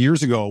here 20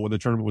 years ago when the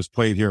tournament was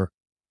played here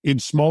in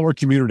smaller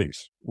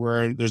communities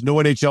where there's no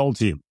NHL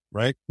team,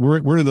 right?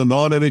 We're in the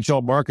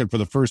non-NHL market for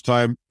the first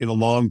time in a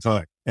long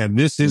time. And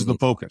this is the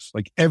focus,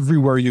 like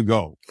everywhere you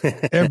go,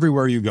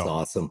 everywhere you go. That's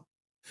awesome.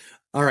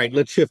 All right,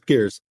 let's shift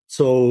gears.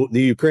 So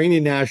the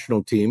Ukrainian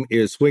national team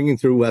is swinging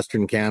through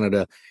Western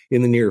Canada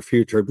in the near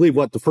future. I believe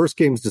the first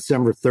game is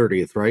December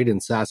 30th, right, in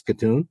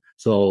Saskatoon.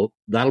 So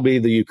that'll be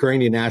the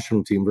Ukrainian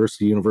national team versus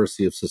the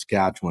University of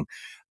Saskatchewan.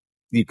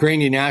 The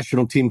Ukrainian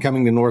national team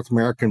coming to North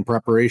America in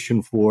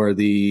preparation for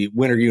the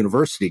Winter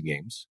University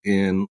Games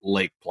in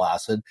Lake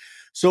Placid.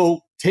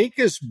 So take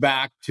us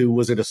back to,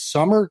 was it a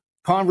summer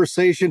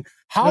conversation?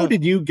 How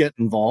did you get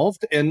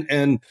involved,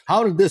 and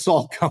how did this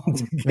all come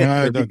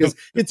together? Because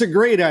it's a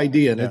great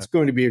idea, and it's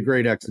going to be a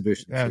great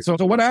exhibition. Yeah. So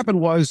what happened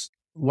was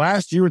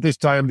last year at this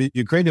time, the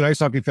Ukrainian Ice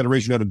Hockey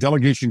Federation had a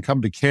delegation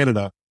come to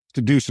Canada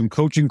to do some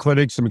coaching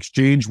clinics, some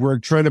exchange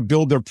work, trying to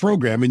build their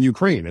program in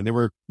Ukraine. And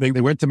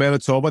they went to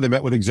Manitoba. They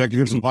met with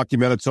executives from Hockey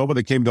Manitoba.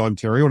 They came to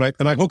Ontario,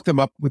 and I hooked them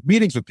up with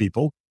meetings with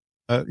people,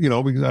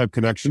 because I have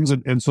connections,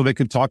 and so they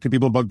could talk to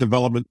people about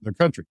development in their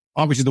country.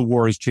 Obviously, the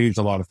war has changed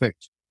a lot of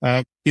things.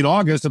 In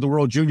August at the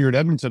World Junior in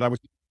Edmonton, I was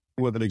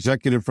with an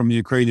executive from the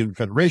Ukrainian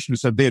Federation who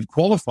said they had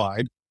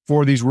qualified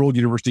for these World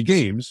University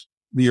Games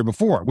the year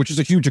before, which is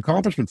a huge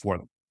accomplishment for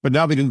them. But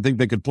now they didn't think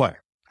they could play.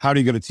 How do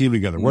you get a team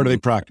together? Where do they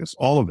practice?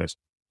 All of this.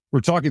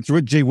 We're talking through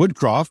it. Jay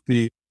Woodcroft,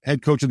 the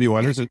head coach of the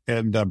Oilers,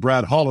 and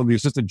Brad Holland, the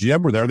assistant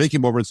GM, were there. They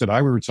came over and said,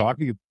 we were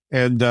talking,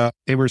 and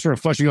we were sort of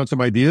fleshing out some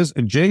ideas.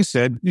 And Jay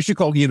said, you should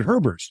call Ian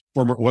Herbers,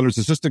 former Oilers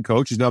assistant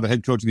coach. He's now the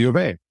head coach of the U of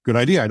A. Good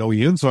idea. I know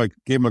Ian, so I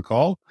gave him a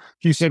call.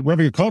 He said, we're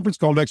having a conference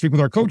call next week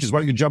with our coaches. Why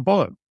don't you jump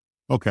on?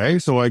 Okay,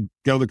 so I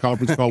get on the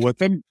conference call with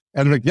them,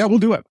 and they're like, yeah, we'll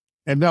do it.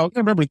 And now,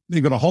 remember,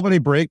 they got a holiday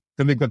break,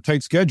 then they've got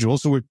tight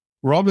schedules. So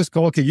we're on this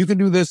call. Okay, you can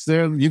do this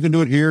then, you can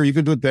do it here, you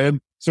can do it then.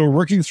 So we're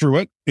working through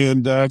it.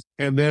 And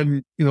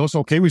then, so,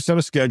 okay, we set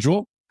a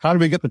schedule. How do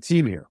we get the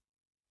team here?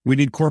 We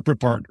need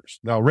corporate partners.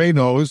 Now, Ray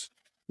knows,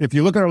 if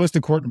you look at our list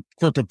of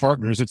corporate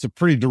partners, it's a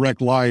pretty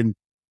direct line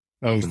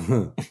of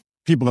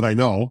people that I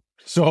know.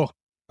 So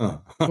I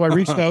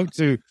reached out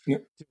to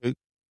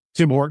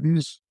Tim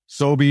Hortons,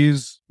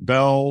 Sobeys,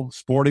 Bell,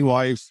 Sporting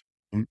Life,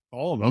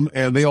 all of them,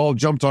 and they all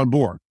jumped on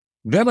board.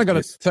 Then I got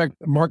a text,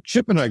 Mark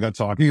Chip and I got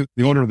talking,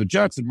 the owner of the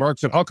Jets, and Mark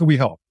said, how can we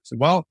help? I said,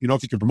 well,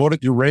 if you can promote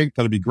it, your rink,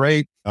 that'd be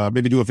great.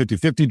 Maybe do a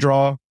 50-50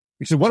 draw.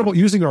 He said, what about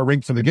using our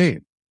rink for the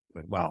game? I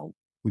said, well,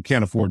 we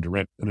can't afford to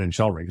rent an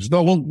NHL rink. He said,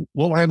 no,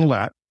 we'll handle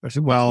that. I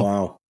said,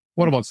 well,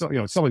 what about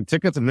selling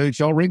tickets at an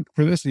NHL rink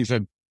for this? And he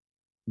said,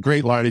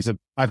 great line. He said,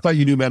 I thought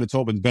you knew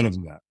Manitobans better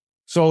than that.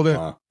 So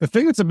the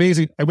thing that's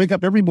amazing, I wake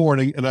up every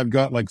morning and I've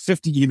got like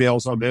 50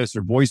 emails on this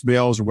or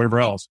voicemails or whatever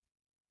else.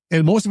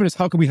 And most of it is,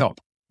 how can we help?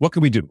 What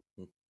can we do?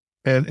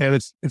 And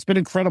it's been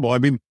incredible. I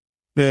mean,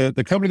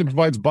 the company that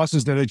provides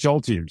buses to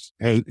NHL teams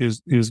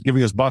is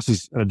giving us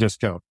buses at a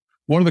discount.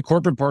 One of the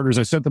corporate partners,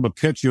 I sent them a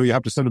pitch. You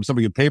have to send them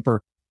something in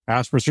paper,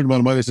 ask for a certain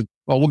amount of money. They said,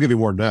 well, we'll give you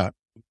more than that.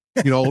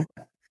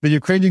 The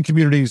Ukrainian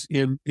communities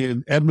in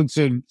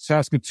Edmonton,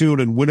 Saskatoon,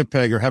 and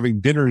Winnipeg are having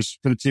dinners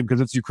for the team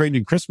because it's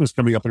Ukrainian Christmas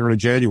coming up in early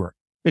January.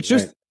 It's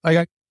just,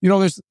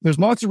 there's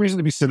lots of reason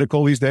to be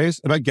cynical these days,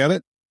 and I get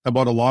it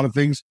about a lot of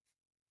things.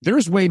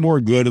 There's way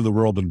more good in the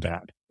world than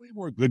bad. Way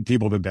more good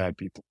people than bad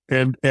people.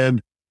 And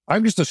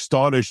I'm just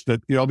astonished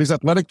that, these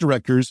athletic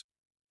directors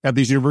at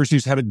these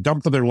universities had it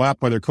dumped on their lap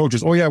by their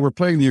coaches. Oh yeah, we're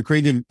playing the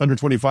Ukrainian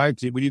under-25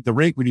 team. We need the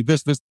rink. We need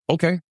this.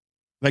 Okay.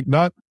 Like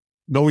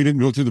no, he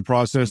didn't go through the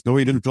process. No,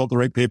 he didn't fill out the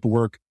right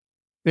paperwork.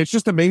 It's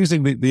just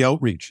amazing, the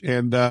outreach.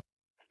 And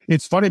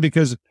it's funny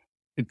because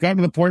it got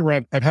to the point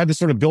where I've had to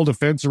sort of build a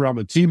fence around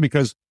the team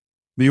because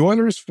the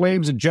Oilers,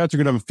 Flames, and Jets are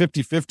going to have a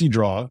 50-50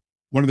 draw,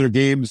 one of their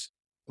games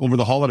over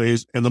the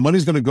holidays, and the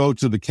money's going to go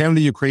to the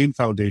Canada-Ukraine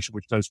Foundation,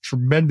 which does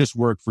tremendous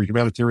work for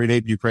humanitarian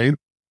aid in Ukraine.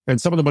 And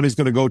some of the money's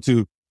going to go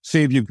to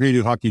Save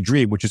Ukrainian Hockey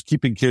Dream, which is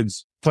keeping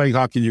kids playing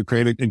hockey in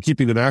Ukraine and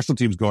keeping the national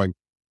teams going.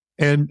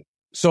 And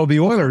so the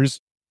Oilers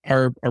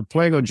are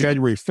playing on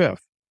January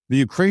 5th. The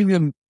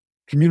Ukrainian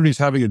community is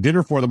having a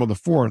dinner for them on the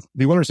 4th.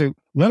 The Oilers say,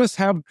 let us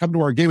come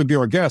to our game and be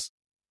our guests.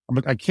 I'm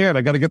like, I can't.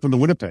 I got to get them to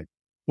Winnipeg.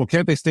 Well,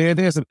 can't they stay in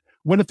there? I said,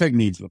 Winnipeg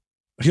needs them.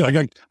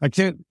 Like, I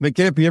can't. They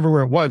can't be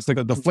everywhere at once.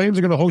 Like, the Flames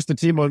are going to host the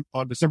team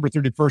on December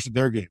 31st at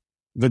their game.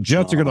 The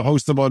Jets are going to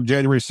host them on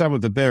January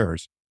 7th at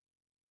theirs.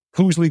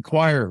 Coolsley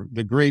Choir,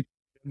 the great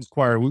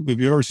choir, if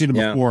you've ever seen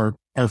them before,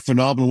 are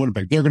phenomenal in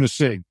Winnipeg. They're going to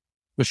sing.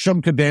 The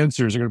Shumka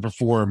Dancers are going to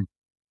perform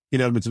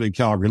in Edmonton and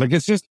Calgary. Like,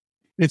 it's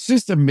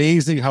just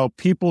amazing how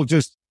people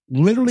just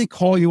literally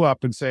call you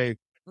up and say,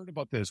 heard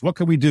about this. What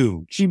can we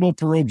do? Chimo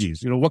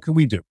pierogies. What can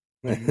we do?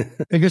 Like,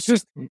 it's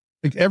just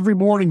like every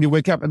morning you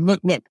wake up and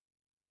look,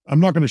 I'm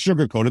not going to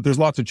sugarcoat it. There's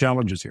lots of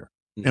challenges here.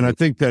 Mm-hmm. And I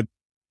think that,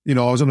 I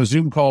was on a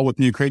Zoom call with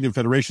the Ukrainian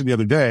Federation the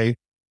other day.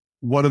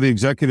 One of the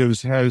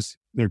executives has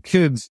their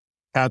kids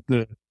at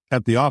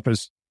the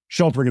office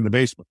sheltering in the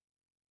basement.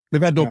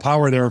 They've had no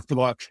power there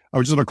I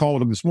was just on a call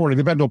with them this morning.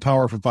 They've had no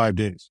power for 5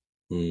 days.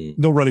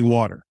 No running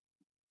water.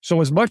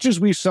 So as much as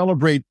we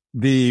celebrate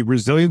the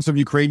resilience of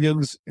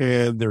Ukrainians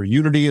and their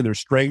unity and their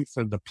strength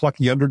and the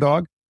plucky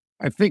underdog,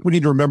 I think we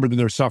need to remember that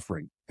they're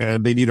suffering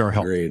and they need our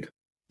help. Agreed.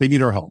 They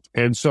need our help.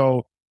 And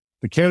so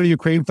the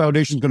Canada-Ukraine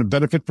Foundation is going to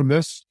benefit from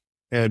this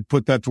and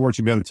put that towards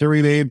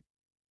humanitarian aid.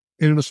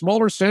 And in a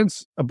smaller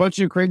sense, a bunch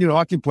of Ukrainian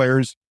hockey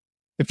players,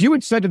 if you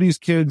had said to these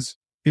kids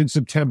in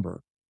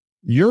September,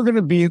 you're going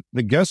to be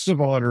the guests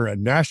of honor at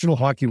National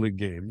Hockey League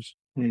games,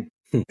 and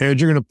you're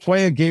going to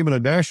play a game in a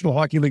National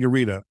Hockey League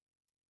arena,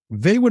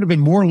 they would have been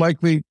more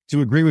likely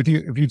to agree with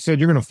you if you'd said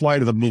you're going to fly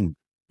to the moon.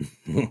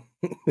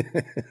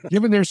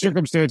 Given their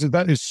circumstances,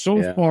 that is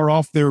so far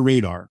off their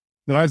radar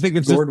that I think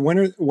it's... Gord, when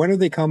are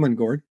they coming,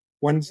 Gord?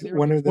 When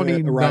are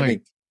they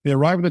arriving? They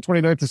arrive on the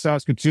 29th to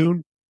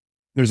Saskatoon.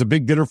 There's a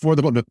big dinner for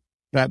them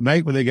that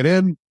night when they get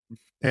in.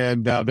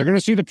 And they're going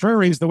to see the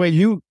prairies the way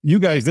you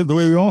guys did, the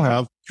way we all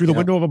have, through the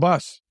window of a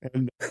bus.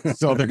 And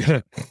so they're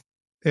going to...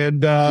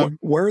 And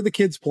where are the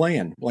kids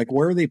playing? Like,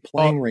 where are they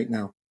playing right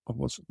now?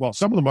 Well,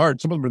 some of them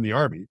aren't. Some of them are in the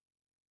Army.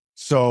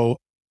 So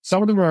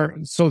some of them are...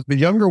 So the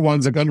younger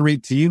ones, like under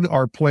 18,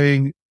 are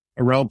playing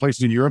around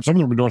places in Europe. Some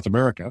of them are in North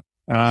America.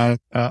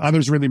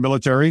 Others are in the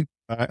military.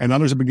 And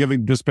others have been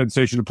given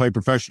dispensation to play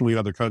professionally in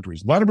other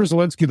countries. Vladimir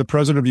Zelensky, the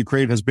president of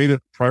Ukraine, has made it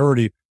a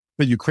priority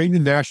that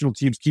Ukrainian national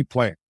teams keep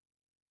playing.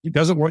 He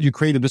doesn't want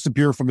Ukraine to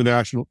disappear from the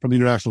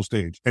international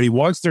stage. And he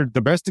wants their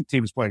domestic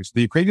teams playing. So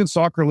the Ukrainian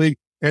Soccer League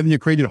and the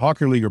Ukrainian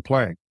Hockey League are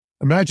playing.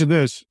 Imagine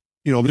this,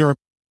 there are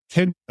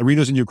 10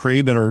 arenas in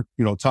Ukraine that are,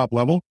 top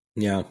level.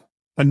 Yeah.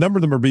 A number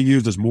of them are being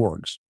used as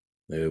morgues.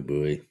 Oh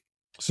boy.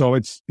 So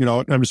it's,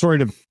 I'm sorry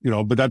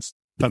to, but that's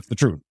the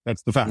truth.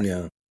 That's the fact.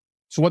 Yeah.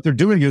 So what they're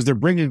doing is they're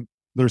bringing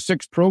their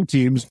 6 pro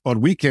teams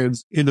on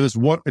weekends into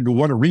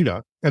one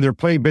arena, and they're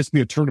playing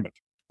basically a tournament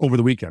over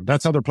the weekend.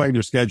 That's how they're playing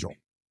their schedule.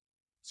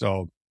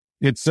 So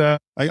it's, I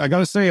got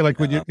to say, like,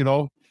 when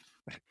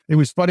it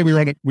was funny. We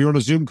were on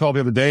a Zoom call the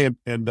other day,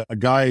 and a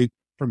guy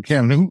from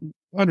Canada who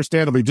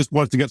understandably just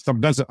wants to get something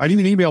done said, I need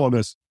an email on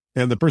this.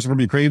 And the person from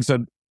Ukraine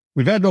said,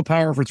 we've had no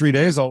power for 3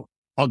 days. I'll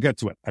get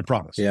to it. I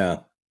promise. Yeah.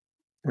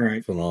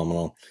 Right.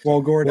 Phenomenal. Well,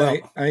 Gord,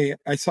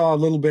 I saw a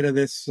little bit of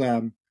this.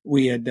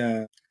 We had,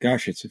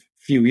 it's a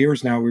few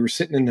years now. We were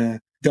sitting in the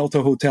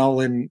Delta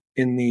Hotel in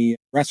the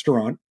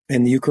restaurant,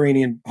 and the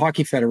Ukrainian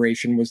Hockey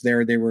Federation was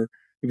there. It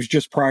was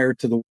just prior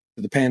to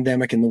the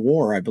pandemic and the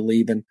war, I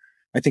believe. And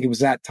I think it was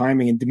that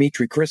timing. And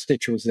Dmitry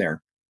Kristich was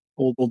there,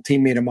 old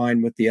teammate of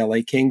mine with the LA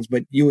Kings,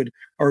 but you had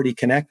already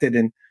connected,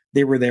 and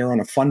they were there on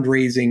a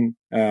fundraising,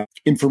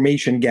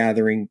 information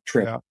gathering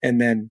trip. Yeah.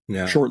 And then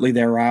shortly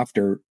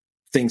thereafter,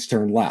 things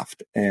turned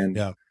left. And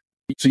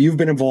so you've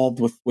been involved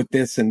with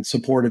this and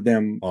supported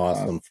them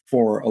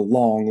for a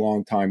long,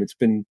 long time. It's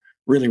been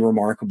really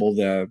remarkable,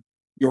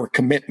 your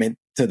commitment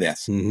to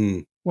this. Mm-hmm.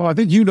 Well, I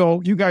think you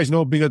guys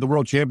know, being at the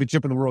World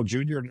Championship and the World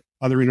Junior and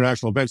other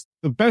international events,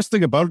 the best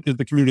thing about it is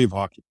the community of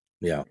hockey.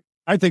 Yeah.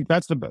 I think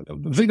that's the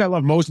thing I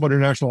love most about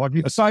international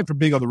hockey, aside from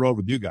being on the road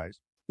with you guys,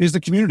 is the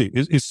community,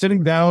 is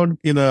sitting down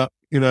in the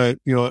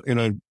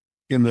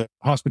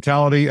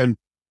hospitality and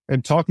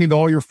talking to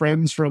all your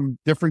friends from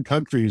different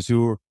countries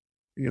who,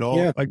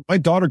 like my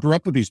daughter grew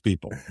up with these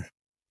people.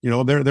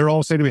 They're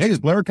all saying to me, "Hey, is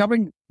Blair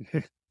coming?"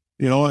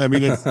 I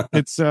mean,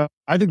 it's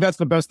I think that's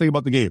the best thing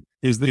about the game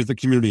is the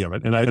community of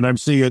it, and I'm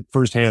seeing it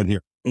firsthand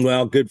here.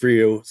 Well, good for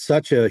you.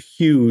 Such a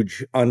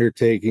huge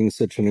undertaking,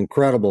 such an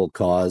incredible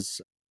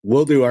cause.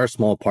 We'll do our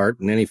small part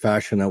in any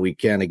fashion that we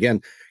can.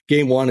 Again,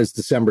 game 1 is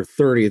December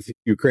 30th,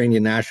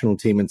 Ukrainian national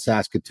team in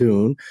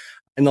Saskatoon.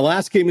 And the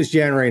last game is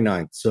January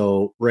 9th.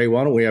 So, Ray,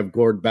 why don't we have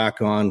Gord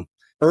back on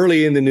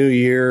early in the new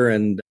year?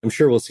 And I'm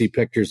sure we'll see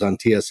pictures on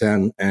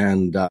TSN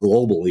and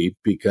globally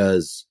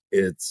because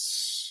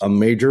it's a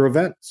major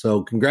event.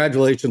 So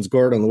congratulations,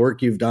 Gord, on the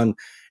work you've done.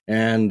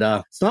 And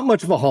it's not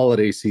much of a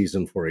holiday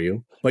season for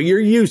you, but you're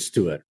used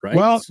to it, right?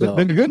 Well, so.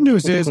 the good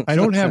news is I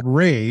don't have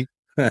Ray.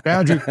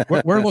 Andrew,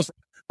 where are those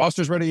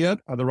rosters ready yet?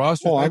 Are the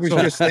rosters? Oh, I was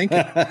just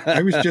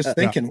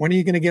thinking, when are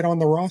you going to get on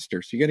the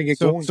rosters? You got to get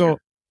going. So,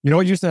 you know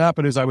what used to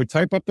happen is I would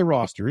type up the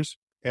rosters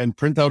and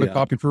print out a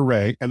copy for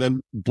Ray, and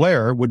then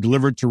Blair would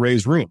deliver it to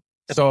Ray's room.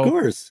 So of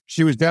course.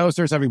 She was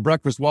downstairs having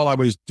breakfast while I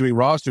was doing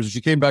rosters. And she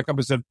came back up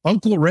and said,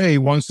 Uncle Ray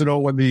wants to know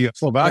when the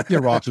Slovakia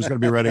roster is going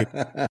to be ready.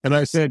 And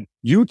I said,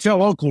 you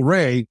tell Uncle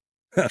Ray.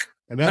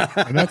 And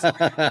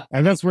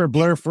that's where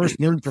Blair first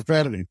learned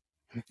profanity.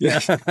 Yeah.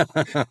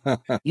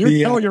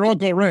 You tell your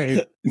Uncle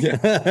Ray. Yeah.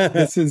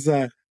 This is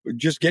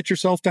just get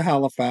yourself to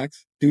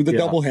Halifax, do the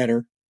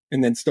doubleheader,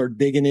 and then start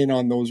digging in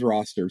on those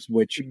rosters,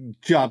 which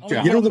job.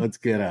 Let's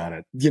get at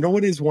it. You know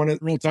what is one of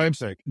real time's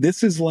sake?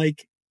 This is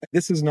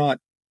not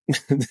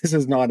this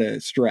is not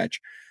a stretch.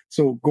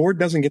 So Gord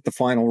doesn't get the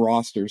final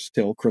rosters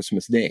till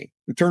Christmas Day.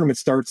 The tournament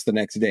starts the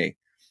next day.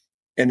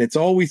 And it's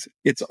always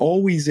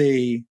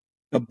a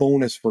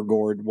bonus for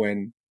Gord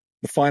when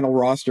the final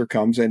roster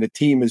comes and a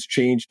team has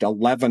changed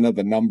 11 of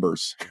the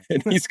numbers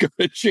and he's going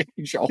to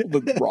change all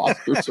the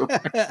rosters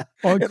around.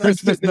 On and I'm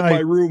sitting in my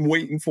room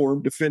waiting for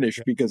him to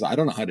finish because I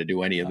don't know how to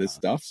do any of this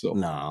stuff. So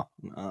no.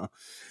 Well,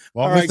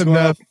 all listen,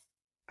 right,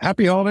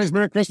 happy holidays,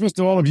 Merry Christmas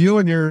to all of you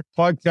and your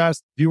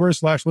podcast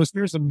viewers /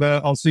 listeners, and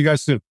I'll see you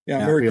guys soon. Yeah,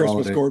 happy Merry Christmas,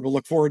 holidays. Gord. We'll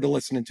look forward to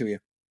listening to you.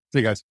 See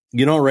you guys.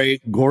 You know,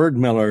 Ray, Gord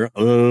Miller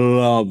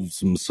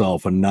loves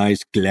himself a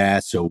nice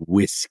glass of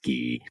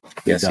whiskey.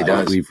 Yes, he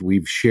does.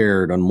 We've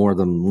shared on more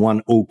than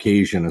one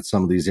occasion at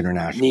some of these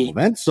international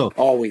events. So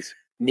always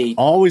neat.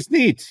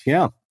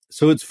 Yeah.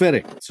 So it's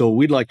fitting. So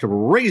we'd like to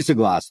raise a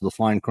glass to the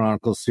Flying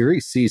Chronicles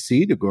Series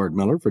CC to Gord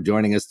Miller for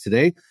joining us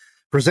today.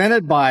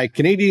 Presented by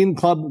Canadian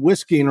Club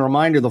Whiskey. And a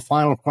reminder, the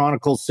Final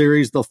Chronicles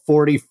Series, the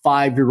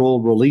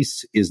 45-year-old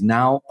release, is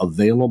now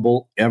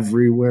available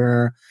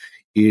everywhere.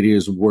 It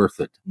is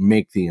worth it.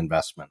 Make the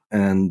investment.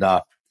 And,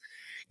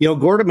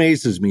 Gord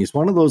amazes me. He's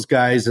one of those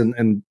guys,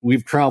 and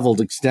we've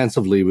traveled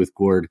extensively with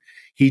Gord.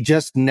 He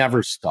just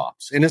never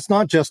stops. And it's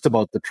not just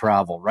about the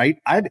travel, right?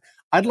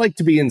 I'd like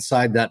to be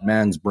inside that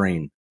man's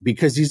brain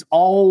because he's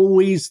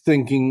always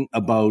thinking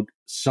about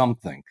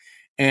something.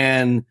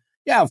 And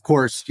yeah, of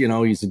course,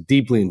 he's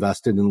deeply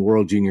invested in the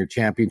World Junior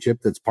Championship.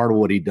 That's part of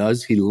what he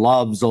does. He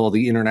loves all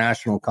the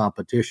international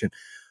competition.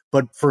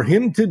 But for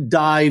him to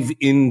dive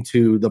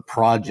into the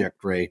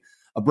project, Ray,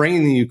 of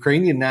bringing the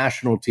Ukrainian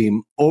national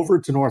team over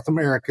to North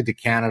America, to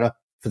Canada,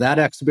 for that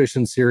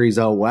exhibition series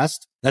out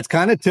west, that's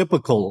kind of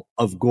typical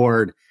of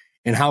Gord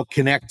and how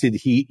connected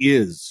he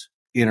is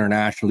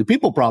internationally.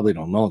 People probably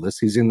don't know this.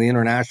 He's in the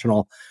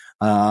international,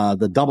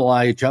 the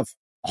IIHF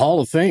Hall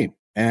of Fame.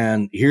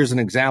 And here's an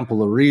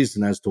example of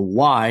reason as to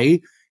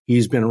why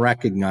he's been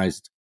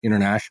recognized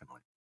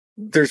internationally.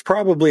 There's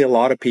probably a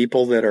lot of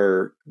people that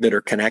are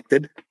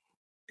connected,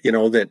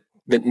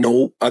 that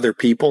know other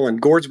people.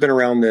 And Gord's been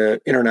around the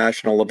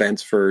international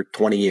events for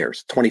 20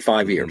 years,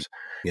 25 years.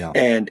 Yeah.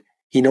 And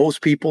he knows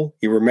people,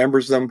 he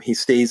remembers them, he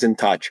stays in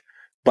touch.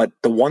 But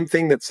the one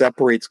thing that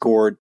separates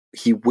Gord,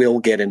 he will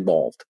get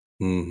involved.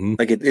 Mm-hmm.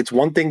 Like it's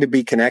one thing to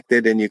be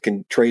connected and you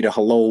can trade a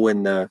hello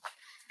in the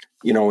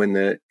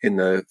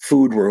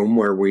food room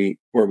where we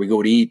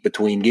go to eat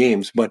between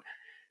games. But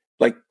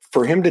like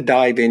for him to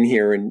dive in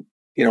here and,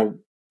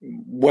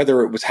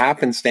 whether it was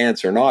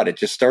happenstance or not, it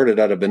just started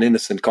out of an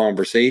innocent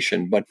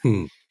conversation. But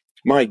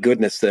my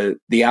goodness,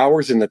 the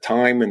hours and the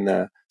time and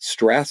the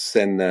stress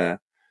and the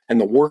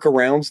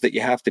workarounds that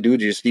you have to do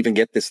to just even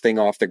get this thing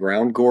off the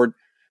ground. Gord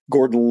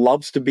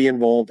loves to be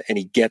involved and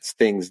he gets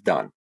things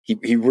done.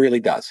 He really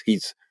does.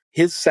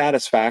 His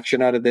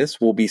satisfaction out of this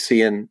will be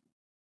seeing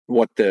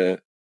what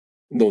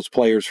those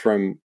players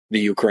from the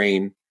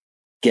Ukraine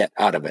get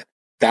out of it.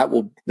 That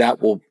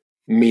will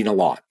mean a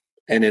lot.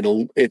 And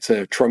it's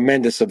a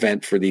tremendous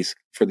event for these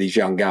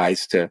young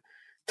guys to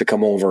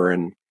come over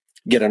and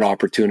get an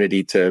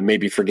opportunity to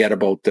maybe forget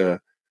about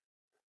the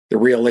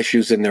real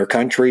issues in their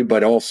country,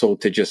 but also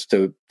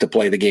to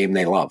play the game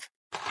they love.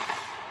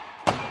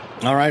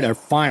 All right, our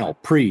final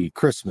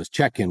pre-Christmas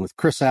check-in with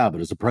Chris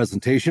Abbott is a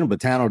presentation of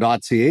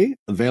Betano.ca,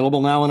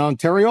 available now in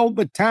Ontario.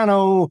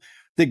 Betano,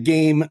 the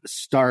game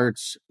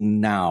starts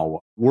now.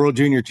 World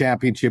Junior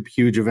Championship,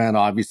 huge event,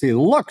 obviously. It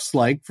looks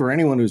like, for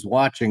anyone who's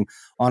watching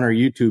on our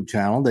YouTube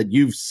channel, that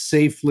you've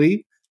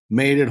safely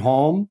made it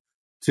home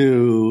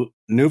to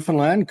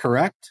Newfoundland,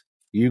 correct?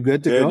 You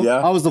good to go?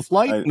 Yeah. How was the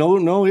flight?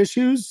 No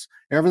issues?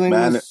 Everything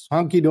was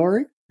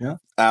hunky-dory? Yeah.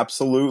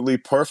 Absolutely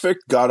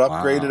perfect. Got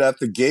upgraded at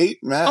the gate,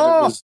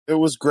 man. It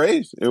was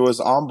great. It was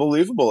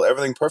unbelievable.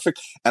 Everything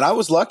perfect. And I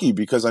was lucky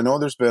because I know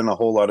there's been a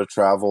whole lot of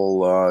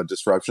travel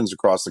disruptions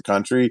across the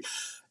country.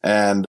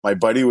 And my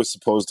buddy was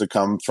supposed to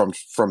come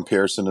from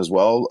Pearson as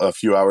well a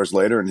few hours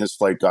later, and his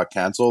flight got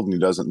canceled, and he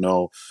doesn't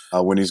know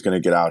when he's going to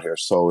get out here.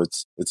 So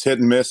it's hit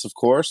and miss, of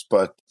course,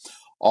 but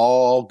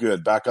all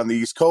good. Back on the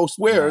East Coast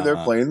where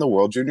they're playing the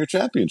World Junior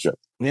Championship.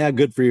 Yeah,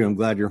 good for you. I'm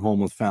glad you're home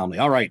with family.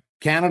 All right.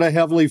 Canada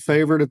heavily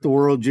favored at the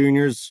World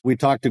Juniors. We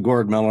talked to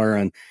Gord Miller,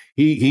 and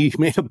he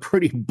made a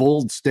pretty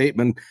bold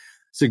statement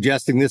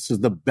suggesting this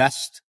is the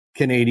best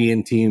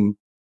Canadian team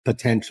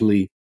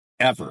potentially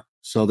ever.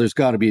 So there's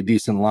got to be a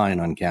decent line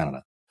on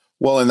Canada.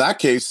 Well, in that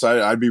case,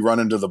 I'd be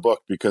running to the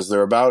book because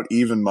they're about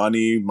even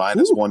money,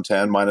 minus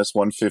 110, minus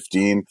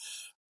 115.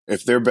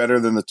 If they're better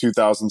than the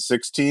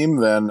 2006 team,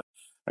 then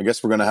I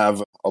guess we're going to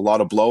have a lot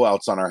of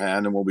blowouts on our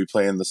hand, and we'll be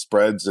playing the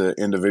spreads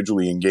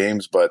individually in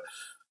games. But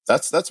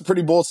that's a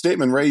pretty bold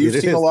statement, Ray.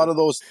 You've seen a lot of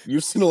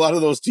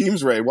those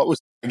teams, Ray.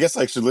 I guess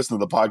I should listen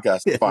to the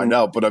podcast to find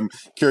out, but I'm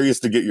curious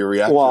to get your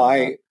reaction. Well,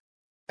 I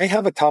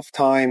have a tough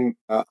time,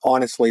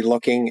 honestly,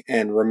 looking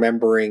and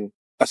remembering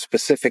a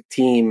specific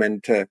team,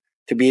 and to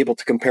be able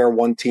to compare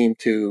one team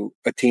to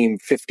a team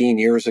 15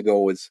 years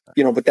ago is,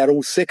 but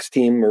that 06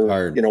 team or,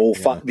 hard.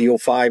 The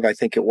 05, I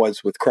think it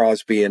was, with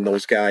Crosby and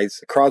those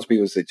guys. Crosby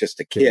was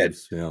just a kid,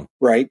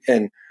 right?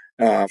 And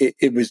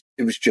it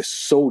was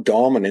just so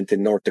dominant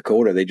in North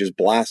Dakota. They just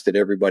blasted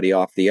everybody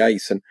off the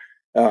ice. And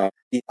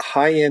the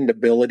high-end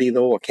ability,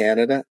 though, of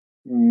Canada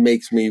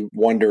makes me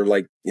wonder,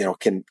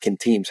 can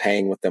teams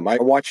hang with them? I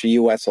watched the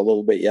U.S. a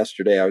little bit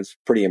yesterday. I was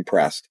pretty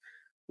impressed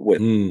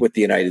with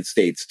the United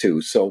States,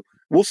 too. So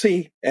we'll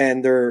see.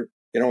 And there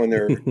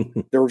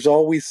was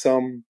always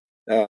some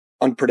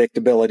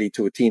unpredictability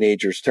to a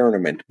teenagers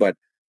tournament, but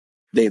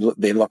they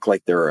look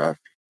like they're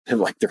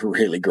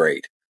really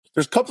great.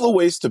 There's a couple of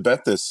ways to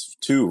bet this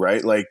too,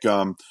 right?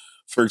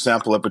 For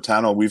example, at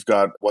Botano, we've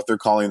got what they're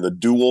calling the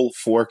dual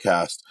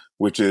forecast,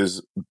 which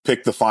is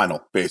pick the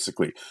final,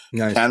 basically.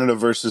 Nice. Canada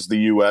versus the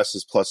U.S.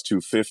 is plus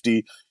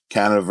 250.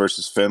 Canada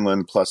versus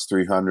Finland plus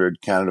 300.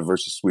 Canada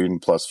versus Sweden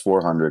plus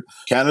 400.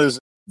 Canada's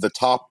the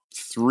top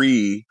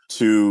three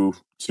to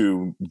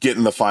get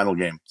in the final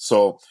game.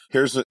 So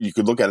you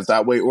could look at it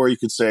that way, or you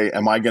could say,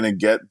 am I going to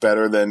get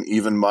better than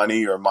even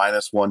money or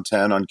minus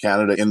 110 on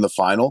Canada in the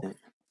final?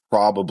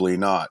 Probably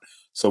not.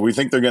 So we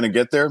think they're going to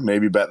get there.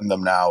 Maybe betting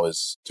them now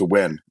to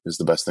win is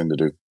the best thing to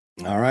do.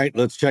 All right,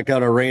 let's check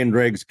out our Ray and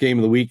Dregs game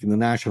of the week in the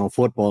National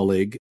Football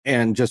League.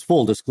 And just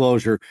full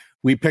disclosure,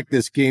 we picked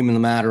this game in the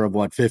matter of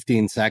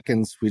 15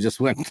 seconds. We just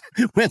went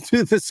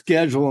through the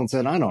schedule and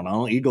said, I don't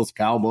know, Eagles,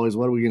 Cowboys,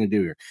 what are we going to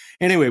do here?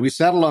 Anyway, we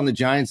settled on the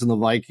Giants and the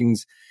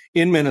Vikings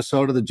in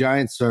Minnesota. The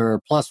Giants are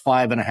plus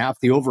 5.5,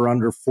 the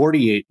over-under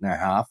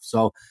 48.5.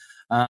 So,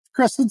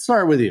 Chris, let's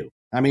start with you.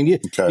 I mean,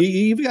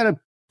 you've got to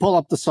pull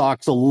up the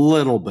socks a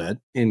little bit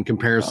in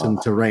comparison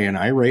to Ray and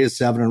I. Ray is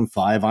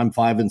 7-5. I'm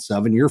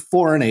 5-7. You're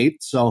 4-8.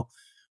 So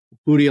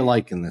who do you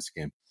like in this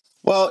game?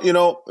 Well,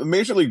 a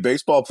Major League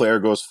Baseball player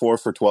goes 4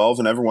 for 12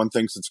 and everyone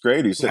thinks it's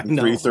great. He's hitting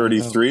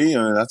 333.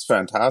 I mean, that's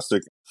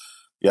fantastic.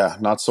 Yeah,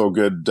 not so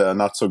good.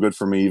 Not so good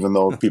for me, even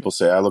though people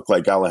say I look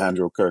like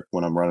Alejandro Kirk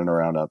when I'm running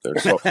around out there.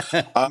 So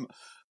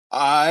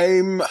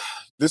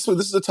This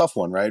is a tough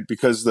one, right?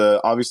 Because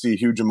obviously a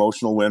huge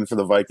emotional win for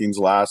the Vikings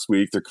last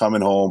week. They're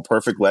coming home,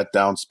 perfect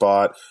letdown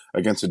spot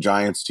against a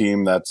Giants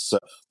team that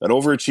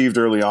overachieved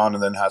early on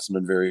and then hasn't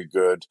been very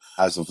good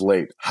as of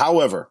late.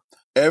 However,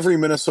 every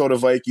Minnesota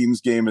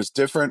Vikings game is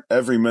different.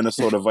 Every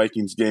Minnesota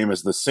Vikings game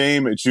is the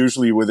same. It's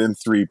usually within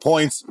 3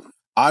 points.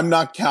 I'm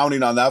not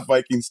counting on that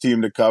Vikings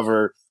team to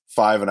cover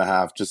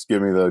 5.5. Just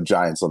give me the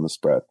Giants on the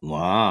spread.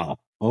 Wow.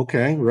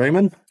 Okay,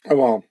 Raymond?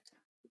 Well,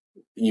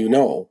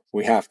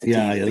 we have to.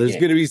 Yeah, there's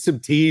going to be some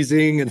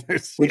teasing, and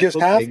we just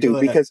have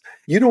to, because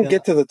you don't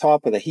get to the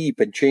top of the heap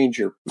and change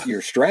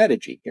your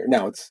strategy here.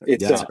 Now it's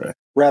a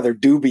rather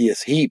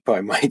dubious heap, I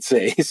might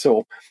say.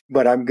 So,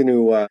 but I'm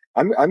going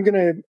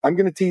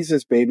to tease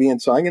this baby,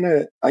 and so I'm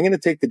going to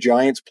take the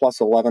Giants plus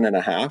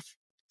 11.5.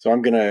 So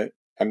I'm going to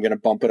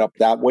bump it up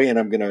that way, and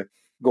I'm going to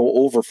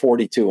go over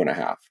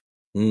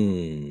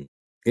 42.5.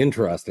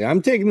 Interesting.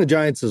 I'm taking the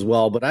Giants as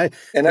well, but I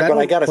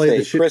got to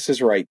say, Chris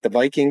is right. The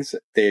Vikings,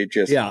 they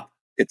just,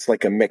 it's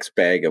like a mixed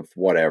bag of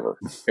whatever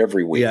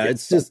every week. Yeah,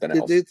 it's just,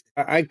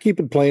 I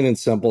keep it plain and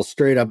simple,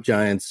 straight up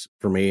Giants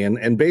for me.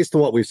 And based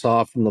on what we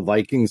saw from the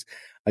Vikings,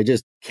 I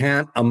just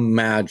can't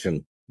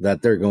imagine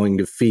that they're going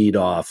to feed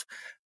off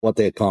what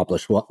they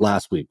accomplished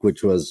last week,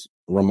 which was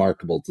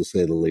remarkable to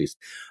say the least.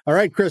 All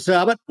right, Chris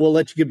Abbott, we'll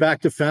let you get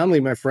back to family,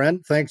 my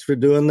friend. Thanks for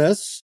doing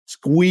this,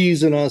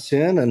 squeezing us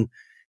in, and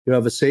you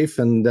have a safe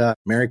and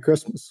Merry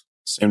Christmas.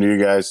 Same to you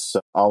guys.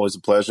 Always a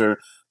pleasure.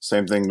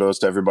 Same thing goes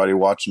to everybody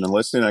watching and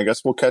listening. I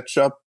guess we'll catch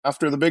up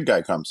after the big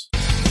guy comes.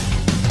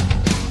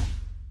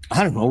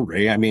 I don't know,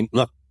 Ray. I mean,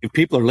 look, if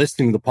people are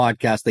listening to the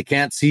podcast, they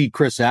can't see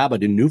Chris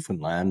Abbott in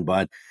Newfoundland,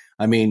 but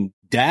I mean,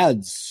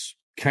 Dad's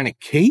kind of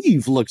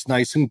cave looks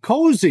nice and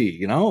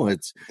cozy.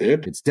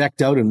 It's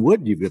decked out in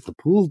wood. You've got the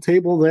pool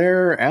table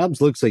there. Abs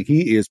looks like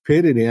he is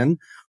pitted in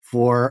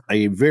for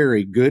a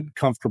very good,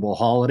 comfortable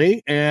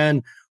holiday.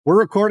 And we're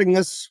recording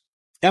this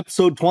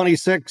Episode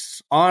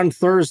 26 on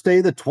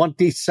Thursday, the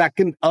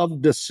 22nd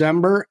of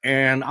December.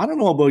 And I don't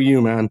know about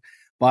you, man,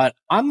 but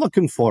I'm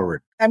looking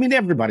forward. I mean,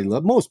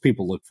 most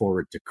people look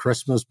forward to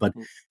Christmas, but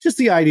just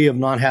the idea of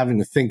not having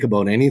to think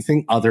about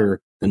anything other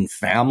than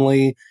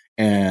family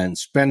and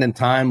spending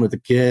time with the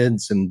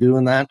kids and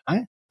doing that.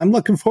 I'm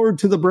looking forward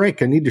to the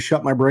break. I need to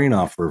shut my brain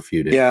off for a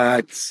few days. Yeah,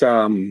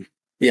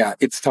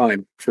 it's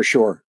time for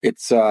sure. It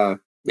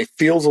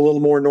feels a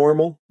little more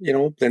normal,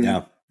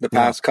 than the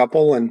past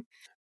couple. And,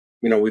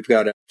 we've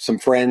got some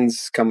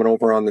friends coming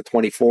over on the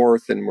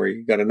 24th, and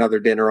we got another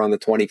dinner on the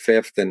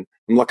 25th. And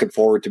I'm looking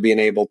forward to being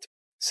able to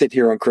sit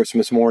here on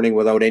Christmas morning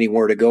without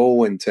anywhere to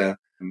go and to,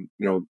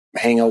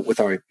 hang out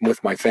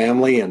with my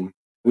family. And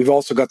we've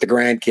also got the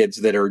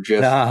grandkids that are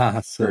just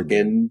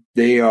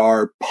they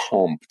are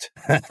pumped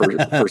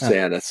for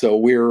Santa. So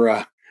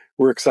we're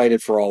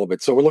excited for all of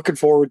it. So we're looking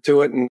forward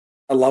to it. And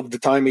I love the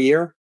time of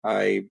year.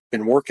 I've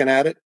been working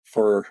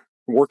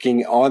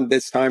on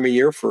this time of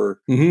year for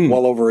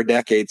well over a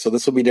decade. So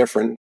this will be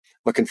different.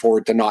 Looking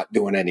forward to not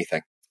doing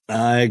anything.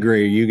 I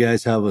agree. You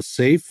guys have a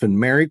safe and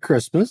Merry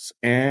Christmas.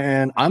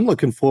 And I'm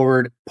looking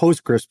forward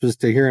post-Christmas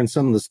to hearing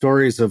some of the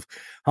stories of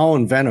how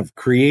inventive,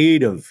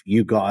 creative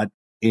you got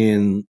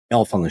in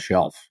Elf on the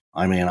Shelf.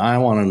 I mean, I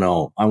want to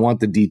know. I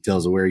want the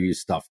details of where you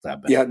stuffed that.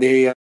 Yeah,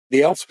 the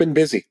elf's been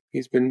busy.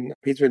 He's been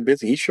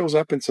busy. He shows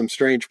up in some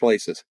strange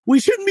places. We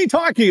shouldn't be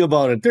talking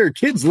about it. There are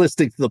kids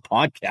listening to the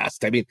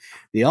podcast. I mean,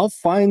 the elf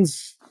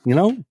finds,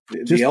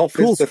 just the elf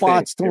cool is the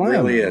spots thing. to land. It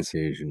really is.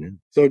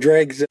 So,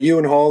 Dregs, you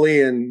and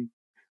Holly and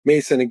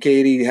Mason and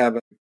Katie have a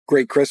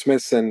great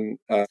Christmas. And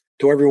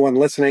to everyone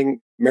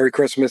listening, Merry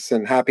Christmas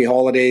and Happy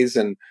Holidays,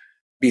 and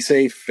be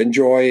safe,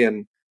 enjoy,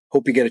 and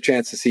hope you get a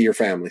chance to see your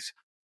families.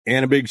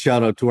 And a big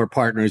shout out to our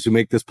partners who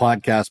make this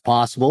podcast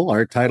possible.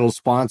 Our title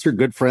sponsor,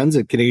 good friends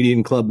at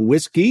Canadian Club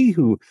Whiskey,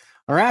 who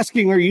are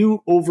asking, are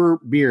you over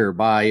beer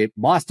by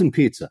Boston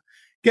Pizza?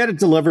 Get it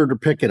delivered or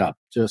pick it up.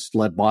 Just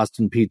let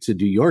Boston Pizza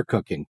do your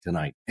cooking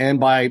tonight.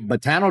 And by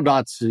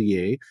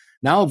Botano.ca,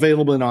 now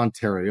available in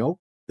Ontario.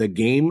 The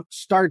game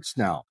starts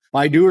now.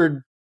 By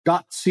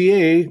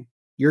Doer.ca,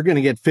 you're going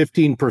to get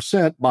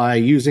 15% by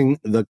using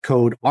the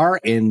code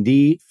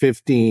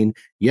RND15.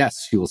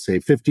 Yes, you will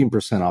save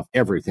 15% off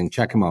everything.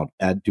 Check them out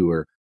at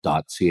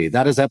Doer.ca.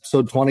 That is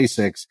episode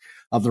 26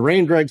 of the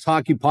Rain Dregs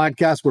Hockey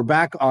Podcast. We're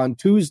back on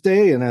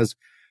Tuesday, and as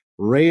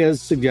Ray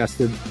has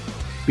suggested,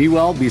 be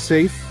well, be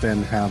safe,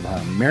 and have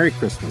a Merry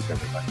Christmas,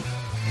 everybody.